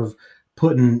sort of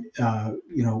putting,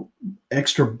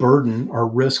 extra burden or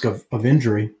risk of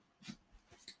injury.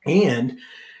 And,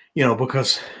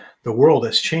 because the world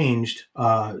has changed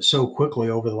so quickly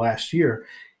over the last year,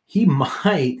 he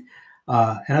might,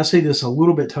 and I say this a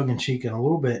little bit tongue-in-cheek and a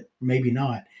little bit maybe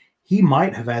not, he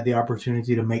might have had the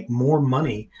opportunity to make more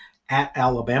money at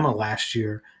Alabama last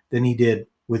year than he did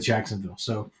with Jacksonville.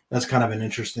 So that's kind of an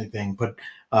interesting thing. But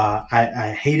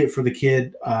I hate it for the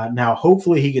kid. Now,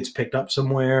 hopefully he gets picked up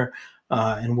somewhere,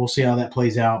 and we'll see how that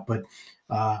plays out. But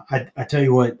I tell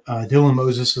you what, Dylan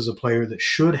Moses is a player that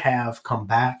should have come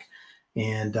back,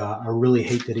 and I really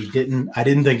hate that he didn't. I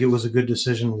didn't think it was a good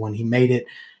decision when he made it,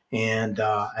 and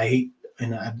I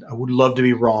would love to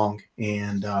be wrong,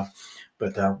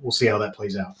 but we'll see how that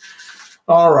plays out.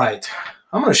 All right,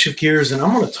 I'm going to shift gears, and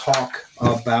I'm going to talk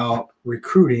about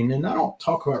recruiting, and I don't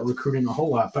talk about recruiting a whole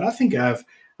lot, but I think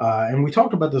and we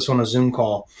talked about this on a Zoom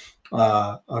call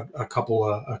a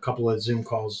couple of Zoom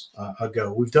calls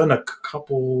ago. We've done a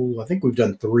couple. I think we've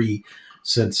done 3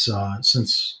 since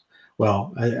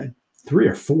 3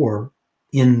 or 4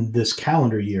 in this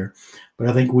calendar year, but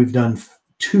I think we've done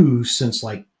 2 since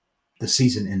like the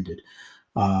season ended.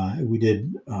 We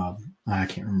did I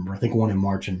can't remember. I think one in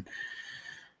March and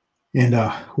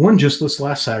one just this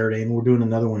last Saturday, and we're doing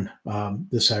another one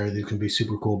this Saturday that can be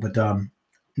super cool. But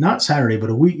not Saturday, but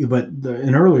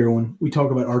an earlier one, we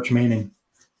talk about Arch Manning,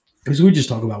 because we just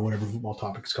talk about whatever football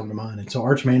topics come to mind. And so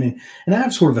Arch Manning, and I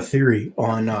have sort of a theory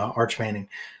on Arch Manning.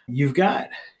 You've got,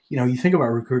 you think about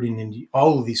recruiting in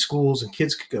all of these schools, and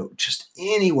kids could go just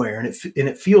anywhere, and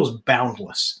it feels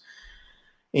boundless.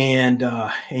 And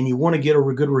you want to get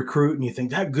a good recruit, and you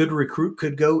think that good recruit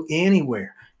could go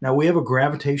anywhere. Now, we have a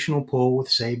gravitational pull with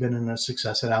Saban and a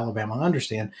success at Alabama, I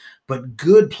understand, but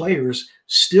good players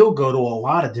still go to a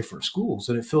lot of different schools,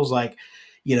 and it feels like,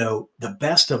 the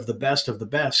best of the best of the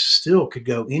best still could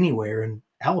go anywhere, and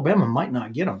Alabama might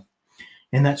not get them,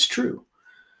 and that's true.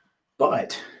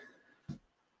 But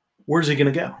where's he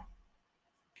going to go?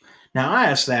 Now, I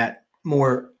ask that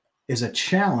more as a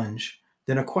challenge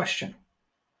than a question.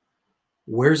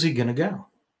 Where's he going to go?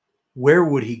 Where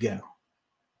would he go?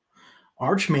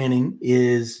 Arch Manning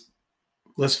is,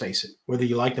 let's face it, whether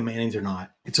you like the Mannings or not,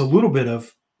 it's a little bit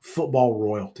of football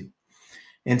royalty.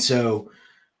 And so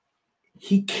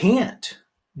he can't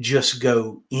just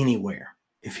go anywhere.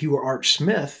 If he were Arch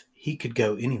Smith, he could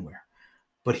go anywhere.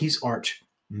 But he's Arch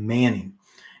Manning.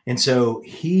 And so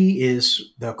he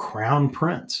is the crown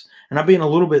prince. And I'm being a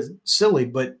little bit silly,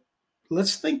 but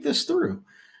let's think this through.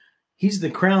 He's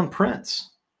the crown prince.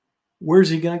 Where's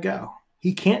he going to go?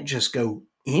 He can't just go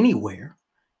anywhere.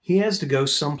 He has to go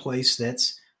someplace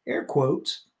that's, air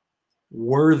quotes,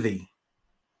 worthy.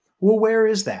 Well, where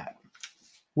is that?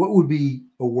 What would be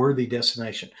a worthy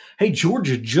destination? Hey,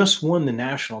 Georgia just won the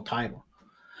national title.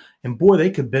 And boy,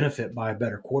 they could benefit by a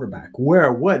better quarterback.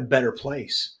 What better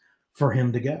place for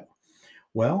him to go?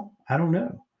 Well, I don't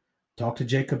know. Talk to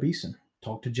Jacob Eason.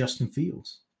 Talk to Justin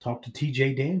Fields. Talk to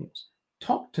TJ Daniels.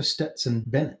 Talk to Stetson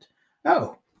Bennett.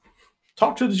 Oh,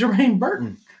 talk to Jermaine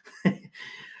Burton.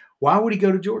 Why would he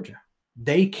go to Georgia?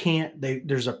 They can't.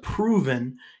 There's a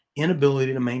proven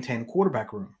inability to maintain a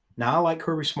quarterback room. Now, I like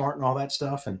Kirby Smart and all that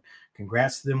stuff, and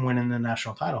congrats to them winning the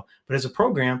national title. But as a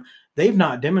program, they've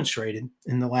not demonstrated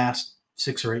in the last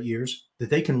 6 or 8 years that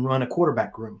they can run a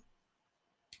quarterback room.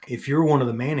 If you're one of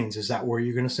the Mannings, is that where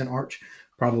you're going to send Arch?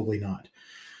 Probably not.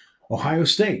 Ohio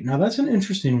State. Now, that's an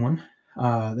interesting one.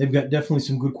 They've got definitely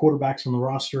some good quarterbacks on the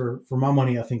roster. For my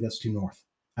money, I think that's too north.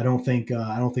 I don't think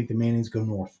the Mannings go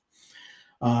north.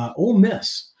 Ole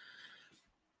Miss.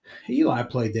 Eli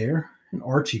played there, and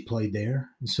Archie played there.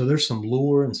 And so there's some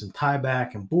lure and some tie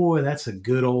back. And boy, that's a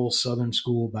good old Southern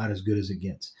school, about as good as it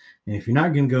gets. And if you're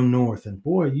not going to go north, and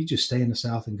boy, you just stay in the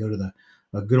South and go to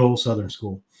a good old Southern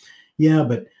school. Yeah,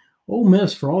 but Ole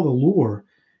Miss, for all the lure,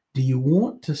 do you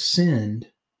want to send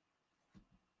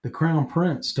the Crown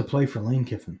Prince to play for Lane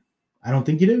Kiffin? I don't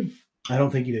think you do. I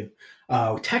don't think you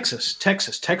do. Texas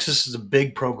is a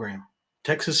big program.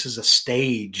 Texas is a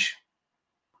stage.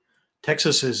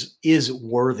 Texas is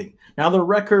worthy. Now the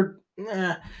record,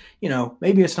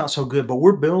 maybe it's not so good, but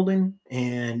we're building,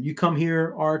 and you come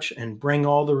here, Arch, and bring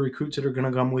all the recruits that are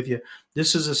going to come with you.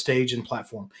 This is a stage and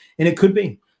platform, and it could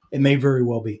be. It may very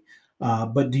well be.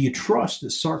 But do you trust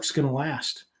that Sark's going to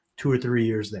last 2 or 3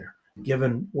 years there,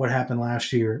 given what happened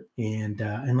last year? And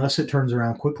unless it turns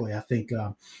around quickly, I think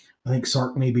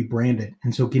Sark may be branded.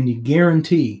 And so, can you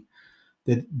guarantee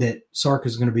that Sark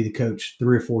is going to be the coach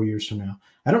 3 or 4 years from now?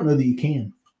 I don't know that you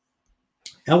can.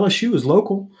 LSU is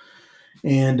local,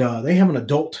 and they have an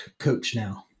adult coach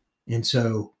now. And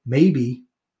so maybe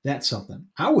that's something.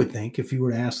 I would think, if you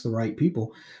were to ask the right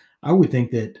people, I would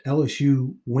think that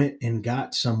LSU went and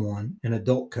got someone, an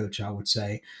adult coach, I would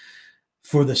say,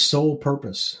 for the sole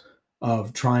purpose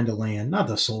of trying to land, not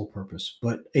the sole purpose,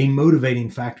 but a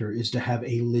motivating factor is to have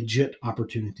a legit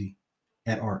opportunity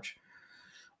at Arch.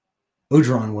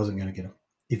 Orgeron wasn't going to get him.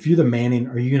 If you're the Manning,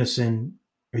 are you going to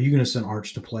send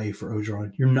Arch to play for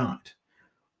Orgeron? You're not.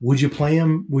 Would you play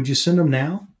him? Would you send him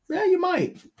now? Yeah, you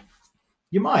might.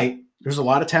 You might. There's a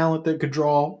lot of talent that could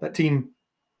draw. That team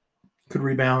could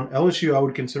rebound. LSU, I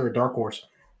would consider a dark horse.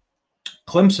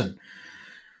 Clemson,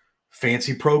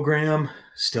 fancy program,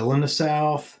 still in the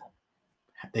South.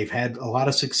 They've had a lot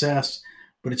of success,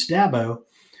 but it's Dabo.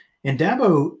 And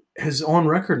Dabo is on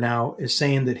record now as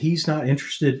saying that he's not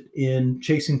interested in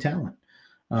chasing talent.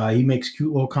 He makes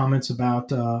cute little comments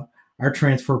about our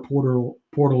transfer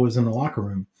portal is in the locker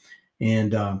room.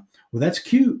 And, well, that's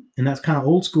cute, and that's kind of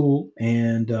old school,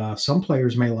 and some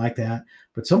players may like that,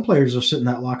 but some players are sitting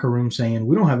in that locker room saying,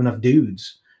 we don't have enough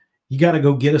dudes. You got to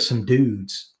go get us some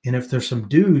dudes. And if there's some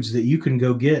dudes that you can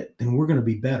go get, then we're going to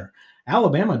be better.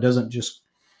 Alabama doesn't just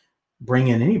bring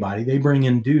in anybody. They bring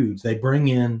in dudes. They bring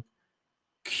in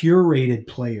curated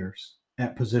players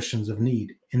at positions of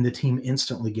need, and the team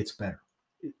instantly gets better.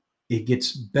 It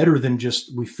gets better than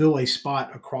just we fill a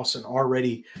spot across an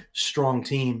already strong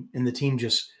team, and the team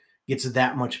just gets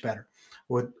that much better.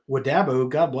 What Dabo,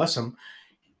 God bless him,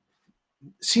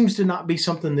 seems to not be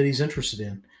something that he's interested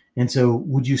in. And so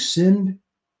would you send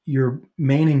your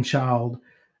Manning child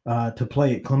to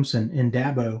play at Clemson and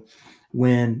Dabo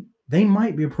when they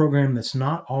might be a program that's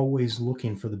not always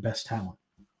looking for the best talent?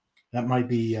 That might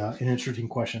be an interesting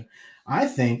question. I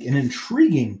think an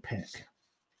intriguing pick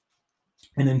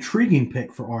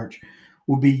for Arch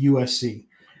would be USC.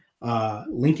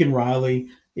 Lincoln Riley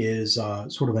is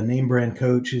sort of a name brand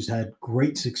coach who's had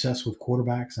great success with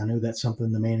quarterbacks. I know that's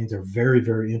something the Mannings are very,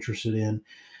 very interested in.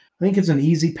 I think it's an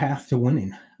easy path to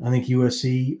winning. I think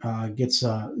USC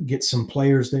gets some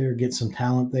players there, gets some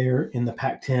talent there in the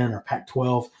Pac-10 or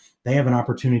Pac-12. They have an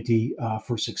opportunity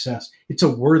for success. It's a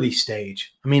worthy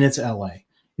stage. I mean, it's LA.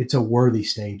 It's a worthy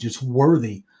stage. It's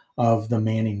worthy of the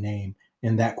Manning name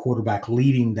and that quarterback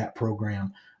leading that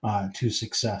program to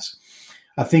success.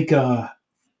 I think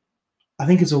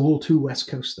it's a little too West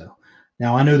Coast, though.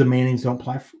 Now, I know the Mannings don't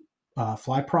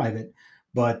fly private,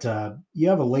 but you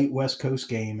have a late West Coast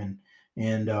game,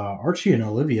 and Archie and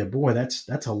Olivia, boy,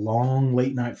 that's a long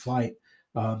late night flight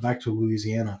back to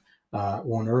Louisiana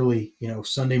on early,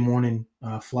 Sunday morning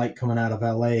flight coming out of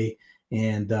LA,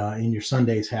 and your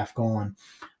Sunday's half gone.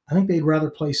 I think they'd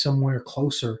rather play somewhere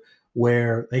closer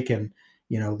where they can,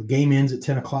 the game ends at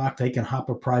 10 o'clock. They can hop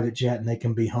a private jet and they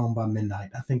can be home by midnight.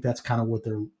 I think that's kind of what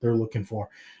they're looking for.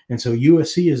 And so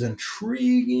USC, as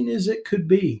intriguing as it could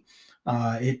be,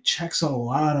 it checks a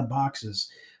lot of boxes.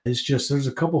 It's just there's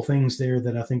a couple things there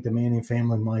that I think the Manning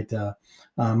family might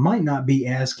not be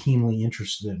as keenly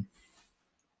interested in.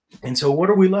 And so what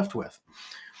are we left with?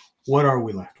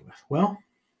 Well,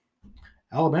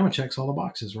 Alabama checks all the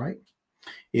boxes, right?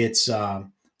 It's a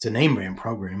name brand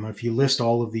program. If you list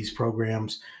all of these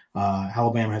programs,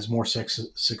 Alabama has more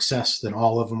success than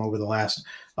all of them over the last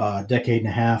decade and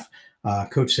a half.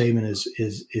 Coach Saban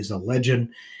is a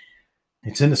legend.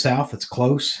 It's in the South. It's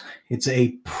close. It's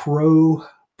a pro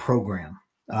program.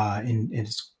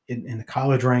 In the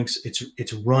college ranks,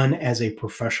 it's run as a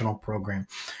professional program.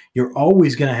 You're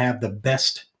always going to have the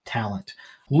best talent.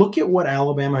 Look at what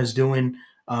Alabama is doing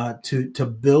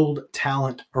to build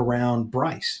talent around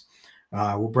Bryce.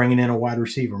 We're bringing in a wide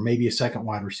receiver, maybe a second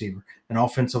wide receiver, an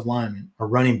offensive lineman, a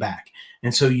running back.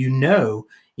 And so,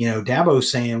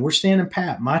 Dabo's saying, we're standing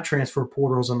pat. My transfer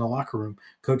portal's in the locker room.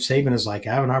 Coach Saban is like,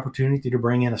 I have an opportunity to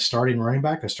bring in a starting running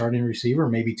back, a starting receiver,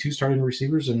 maybe 2 starting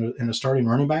receivers and a starting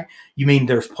running back. You mean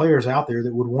there's players out there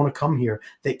that would want to come here,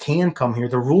 that can come here.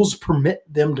 The rules permit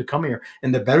them to come here,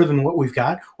 and they're better than what we've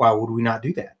got. Why would we not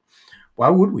do that? Why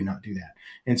would we not do that?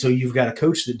 And so you've got a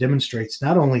coach that demonstrates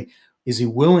not only is he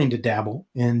willing to dabble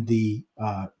in the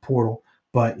portal,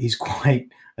 but he's quite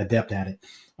adept at it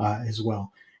as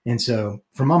well. And so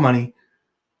for my money,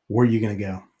 where are you going to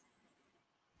go?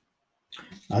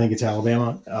 I think it's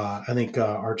Alabama. I think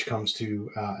Arch comes to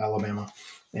Alabama,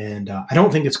 and I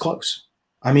don't think it's close.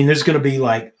 I mean, there's going to be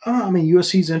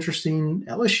USC's interesting.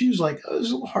 LSU's like,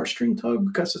 there's a little heartstring tug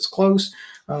because it's close,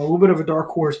 a little bit of a dark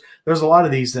horse. There's a lot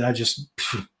of these that I just,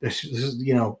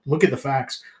 look at the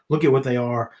facts, look at what they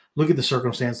are, look at the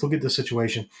circumstance, look at the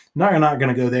situation. You're not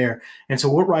going to go there. And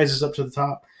so what rises up to the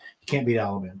top? You can't beat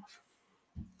Alabama.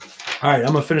 All right,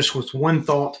 I'm going to finish with one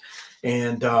thought,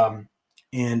 and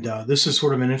this is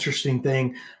sort of an interesting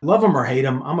thing. Love him or hate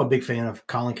him, I'm a big fan of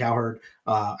Colin Cowherd.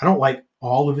 I don't like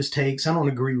all of his takes. I don't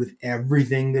agree with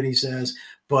everything that he says,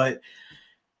 but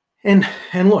and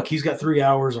look, he's got 3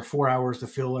 hours or 4 hours to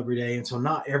fill every day, and so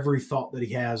not every thought that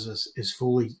he has is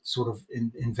fully sort of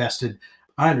invested.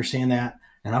 I understand that,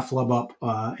 and I flub up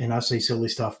and I say silly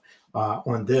stuff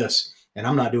on this, and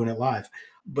I'm not doing it live.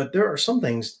 But there are some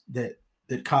things that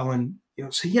Colin,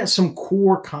 so he has some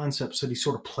core concepts that he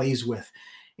sort of plays with.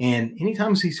 And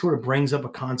anytime he sort of brings up a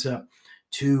concept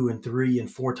 2 and 3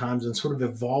 and 4 times and sort of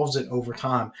evolves it over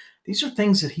time, these are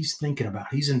things that he's thinking about.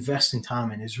 He's investing time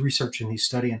in, he's researching, he's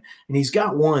studying, and he's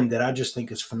got one that I just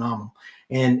think is phenomenal.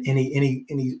 And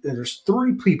there's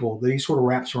 3 people that he sort of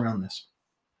wraps around this.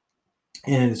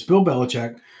 And it's Bill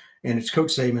Belichick, and it's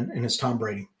Coach Saban, and it's Tom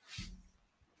Brady.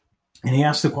 And he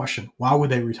asked the question, why would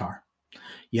they retire?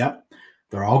 Yep.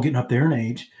 They're all getting up there in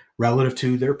age relative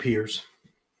to their peers.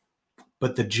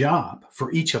 But the job for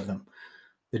each of them,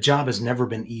 the job has never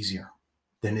been easier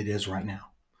than it is right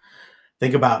now.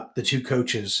 Think about the 2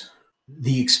 coaches,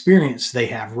 the experience they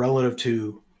have relative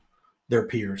to their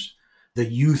peers, the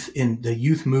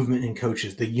youth movement in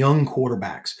coaches, the young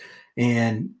quarterbacks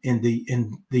and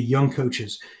the young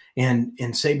coaches and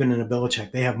Saban and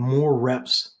Belichick. They have more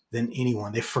reps than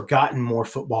anyone. They've forgotten more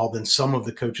football than some of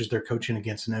the coaches they're coaching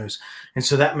against knows. And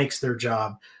so that makes their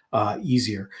job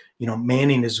easier.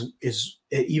 Manning is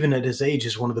even at his age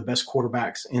is one of the best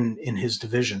quarterbacks in his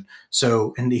division.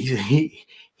 So, and he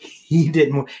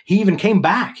even came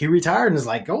back. He retired and is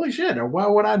like, holy shit, or why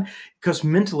would I? Because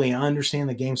mentally I understand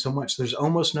the game so much. There's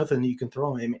almost nothing that you can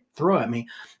throw at me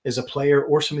as a player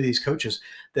or some of these coaches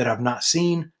that I've not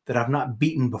seen, that I've not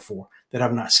beaten before, that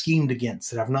I've not schemed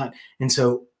against, that I've not. And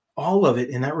so all of it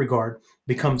in that regard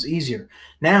becomes easier.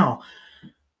 Now,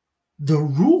 the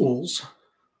rules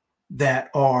that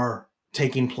are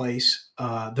taking place,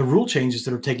 the rule changes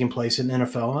that are taking place in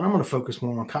NFL, and I'm going to focus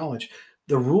more on college,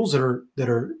 the rules that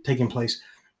are taking place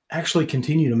actually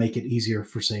continue to make it easier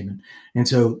for Saban. And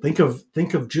so think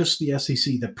of just the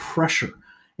SEC, the pressure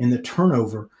and the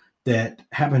turnover that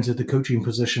happens at the coaching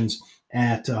positions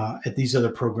at these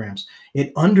other programs.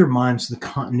 It undermines the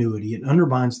continuity. It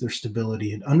undermines their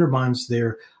stability. It undermines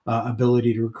their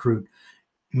ability to recruit.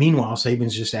 Meanwhile,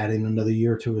 Saban's just adding another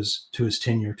year to his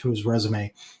tenure, to his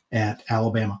resume at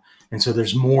Alabama. And so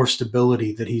there's more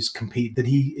stability that he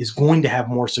is going to have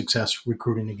more success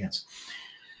recruiting against.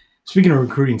 Speaking of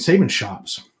recruiting, Saban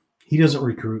shops. He doesn't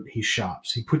recruit, he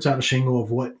shops. He puts out a shingle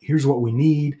of here's what we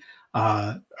need.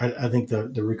 I think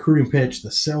the recruiting pitch,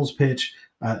 the sales pitch,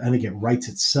 I think it writes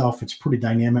itself. It's pretty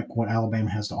dynamic what Alabama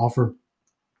has to offer.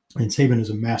 And Saban is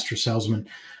a master salesman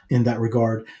in that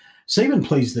regard. Saban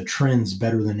plays the trends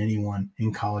better than anyone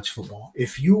in college football.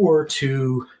 If you were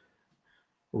to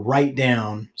write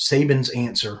down Saban's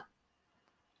answer,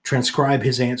 transcribe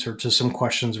his answer to some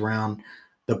questions around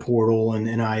the portal and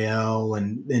NIL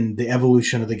and the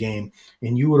evolution of the game,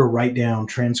 and you were to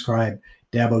transcribe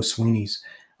Dabo Swinney's,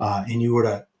 and you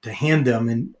were to hand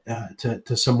them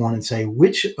to someone and say,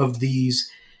 which of these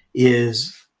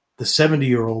is the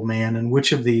 70-year-old man and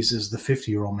which of these is the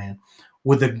 50-year-old man,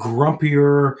 with a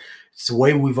grumpier, it's the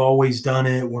way we've always done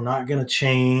it, we're not going to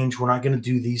change, we're not going to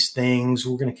do these things,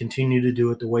 we're going to continue to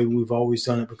do it the way we've always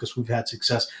done it because we've had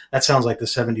success. That sounds like the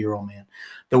 70-year-old man.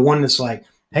 The one that's like,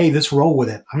 hey, let's roll with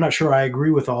it. I'm not sure I agree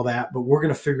with all that, but we're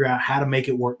going to figure out how to make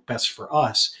it work best for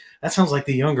us. That sounds like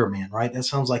the younger man, right? That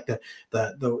sounds like the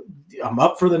I'm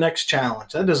up for the next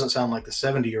challenge. That doesn't sound like the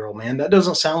 70-year-old man. That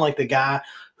doesn't sound like the guy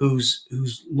who's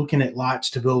looking at lots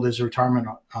to build his retirement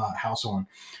house on.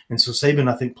 And so Saban,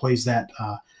 I think, plays that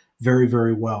very,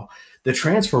 very well. The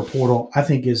transfer portal, I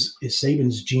think, is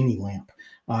Saban's genie lamp.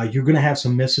 you're going to have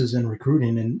some misses in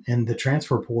recruiting, and the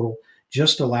transfer portal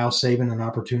just allows Saban an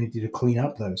opportunity to clean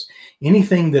up those.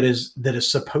 Anything that is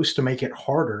supposed to make it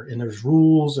harder, and there's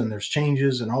rules and there's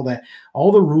changes and all that,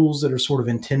 all the rules that are sort of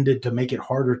intended to make it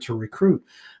harder to recruit,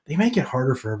 they make it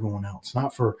harder for everyone else,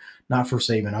 not for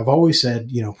Saban. I've always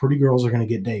said, pretty girls are going to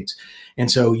get dates.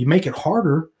 And so you make it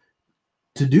harder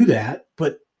to do that,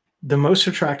 but the most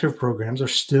attractive programs are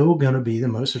still going to be the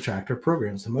most attractive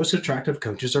programs. The most attractive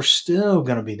coaches are still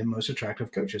going to be the most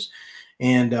attractive coaches.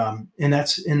 And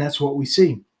that's what we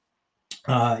see.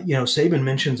 Saban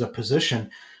mentions a position.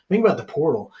 Think about the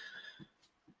portal.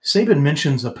 Saban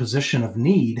mentions a position of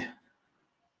need,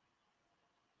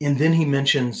 and then he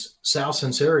mentions Sal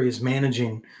Sunseri is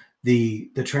managing the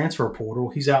transfer portal.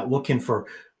 He's out looking for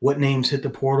what names hit the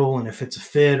portal and if it's a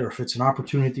fit or if it's an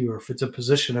opportunity or if it's a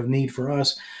position of need for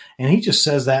us. And he just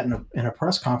says that in a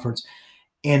press conference,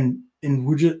 and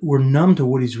we're numb to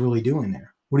what he's really doing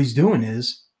there. What he's doing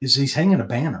is he's hanging a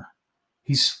banner.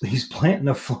 He's planting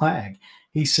a flag.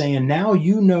 He's saying, now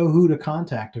you know who to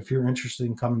contact if you're interested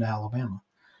in coming to Alabama,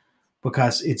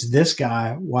 because it's this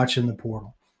guy watching the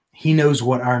portal. He knows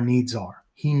what our needs are.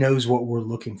 He knows what we're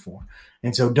looking for.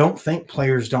 And so don't think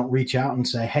players don't reach out and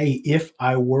say, hey, if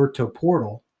I were to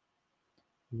portal,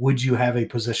 would you have a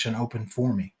position open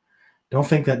for me? Don't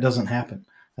think that doesn't happen.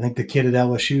 I think the kid at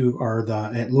LSU or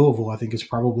at Louisville, I think is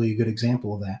probably a good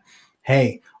example of that.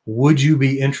 Hey, would you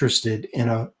be interested in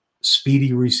a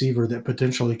speedy receiver that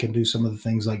potentially can do some of the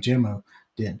things like Jimmo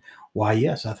did? Why,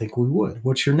 yes, I think we would.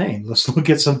 What's your name? Let's look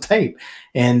at some tape.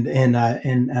 And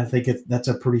I think that's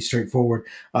a pretty straightforward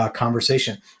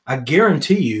conversation. I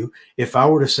guarantee you, if I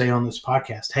were to say on this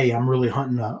podcast, hey, I'm really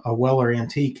hunting a Weller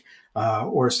Antique or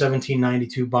a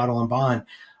 1792 Bottle and Bond,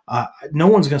 no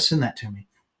one's going to send that to me.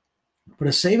 But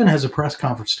if Saban has a press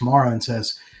conference tomorrow and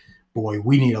says, boy,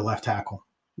 we need a left tackle.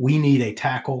 We need a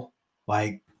tackle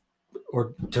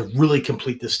or to really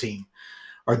complete this team.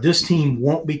 Or this team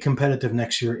won't be competitive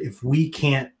next year if we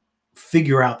can't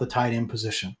figure out the tight end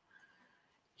position.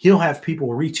 He'll have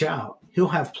people reach out. He'll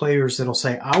have players that'll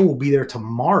say, I will be there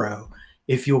tomorrow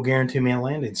if you'll guarantee me a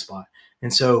landing spot.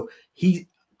 And so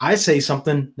I say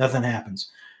something, nothing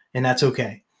happens. And that's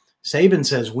okay. Saban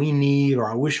says we need, or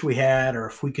I wish we had, or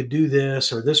if we could do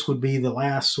this, or this would be the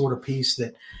last sort of piece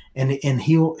that, and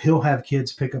he'll have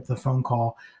kids pick up the phone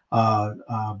call,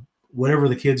 whatever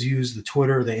the kids use, the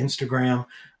Twitter, the Instagram,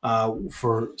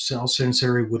 for Sal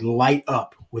Sunseri would light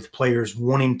up with players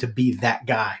wanting to be that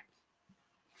guy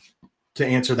to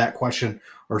answer that question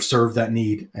or serve that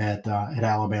need at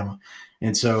Alabama.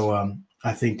 And so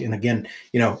I think, and again,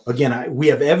 we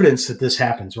have evidence that this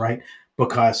happens, right?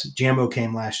 Because Jammo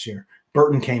came last year.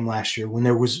 Burton came last year when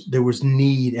there was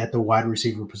need at the wide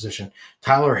receiver position.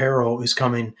 Tyler Harrell is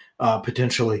coming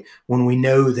potentially when we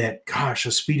know that, gosh,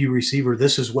 a speedy receiver,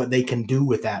 this is what they can do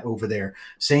with that over there.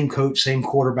 Same coach, same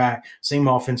quarterback, same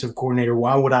offensive coordinator.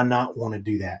 Why would I not want to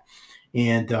do that?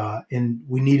 And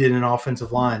we needed an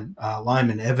offensive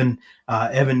lineman. Evan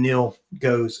Neal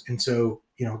goes, and so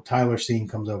Tyler Steen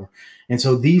comes over, and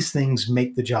so these things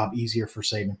make the job easier for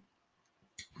Saban.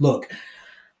 Look,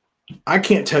 I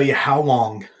can't tell you how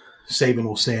long Saban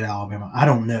will stay at Alabama. I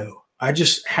don't know. I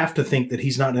just have to think that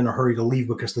he's not in a hurry to leave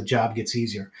because the job gets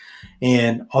easier.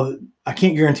 And I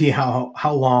can't guarantee how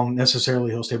long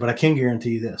necessarily he'll stay, but I can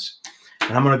guarantee you this,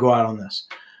 and I'm going to go out on this.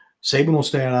 Saban will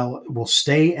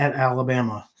stay at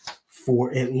Alabama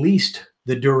for at least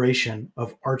the duration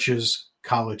of Arch's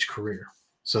college career.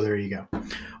 So there you go.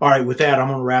 All right, with that, I'm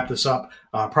going to wrap this up.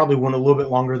 Probably went a little bit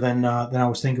longer than I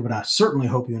was thinking, but I certainly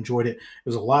hope you enjoyed it. It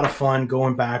was a lot of fun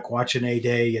going back, watching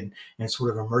A-Day, and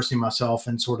sort of immersing myself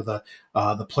in sort of the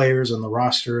players and the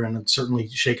roster, and certainly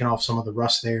shaking off some of the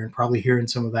rust there, and probably hearing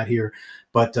some of that here.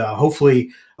 But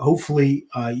hopefully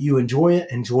you enjoyed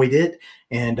it,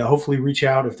 and hopefully reach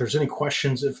out if there's any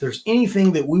questions. If there's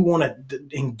anything that we want to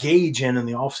engage in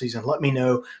the offseason, let me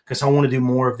know, because I want to do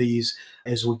more of these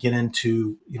as we get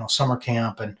into summer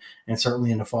camp and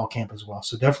certainly into fall camp as well.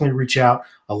 So definitely reach out.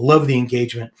 I love the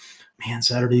engagement. Man,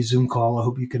 Saturday Zoom call. I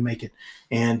hope you can make it.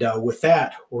 And with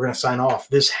that, we're going to sign off.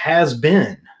 This has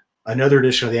been another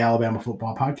edition of the Alabama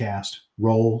Football Podcast.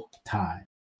 Roll Tide.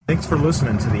 Thanks for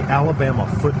listening to the Alabama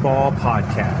Football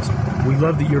Podcast. We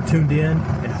love that you're tuned in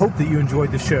and hope that you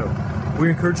enjoyed the show.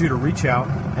 We encourage you to reach out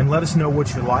and let us know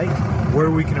what you like, where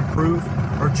we can improve,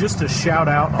 or just to shout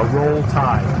out a Roll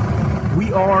Tide.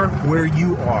 We are where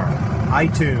you are.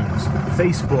 iTunes,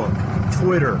 Facebook,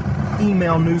 Twitter,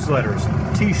 email newsletters,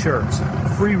 t-shirts,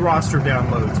 free roster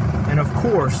downloads, and of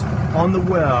course, on the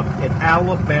web at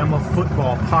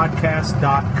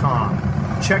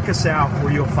alabamafootballpodcast.com. check us out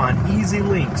where you'll find easy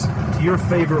links to your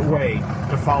favorite way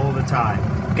to follow the Tide.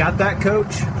 Got that,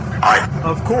 Coach? Aye.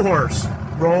 Of course.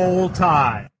 Roll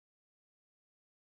Tide.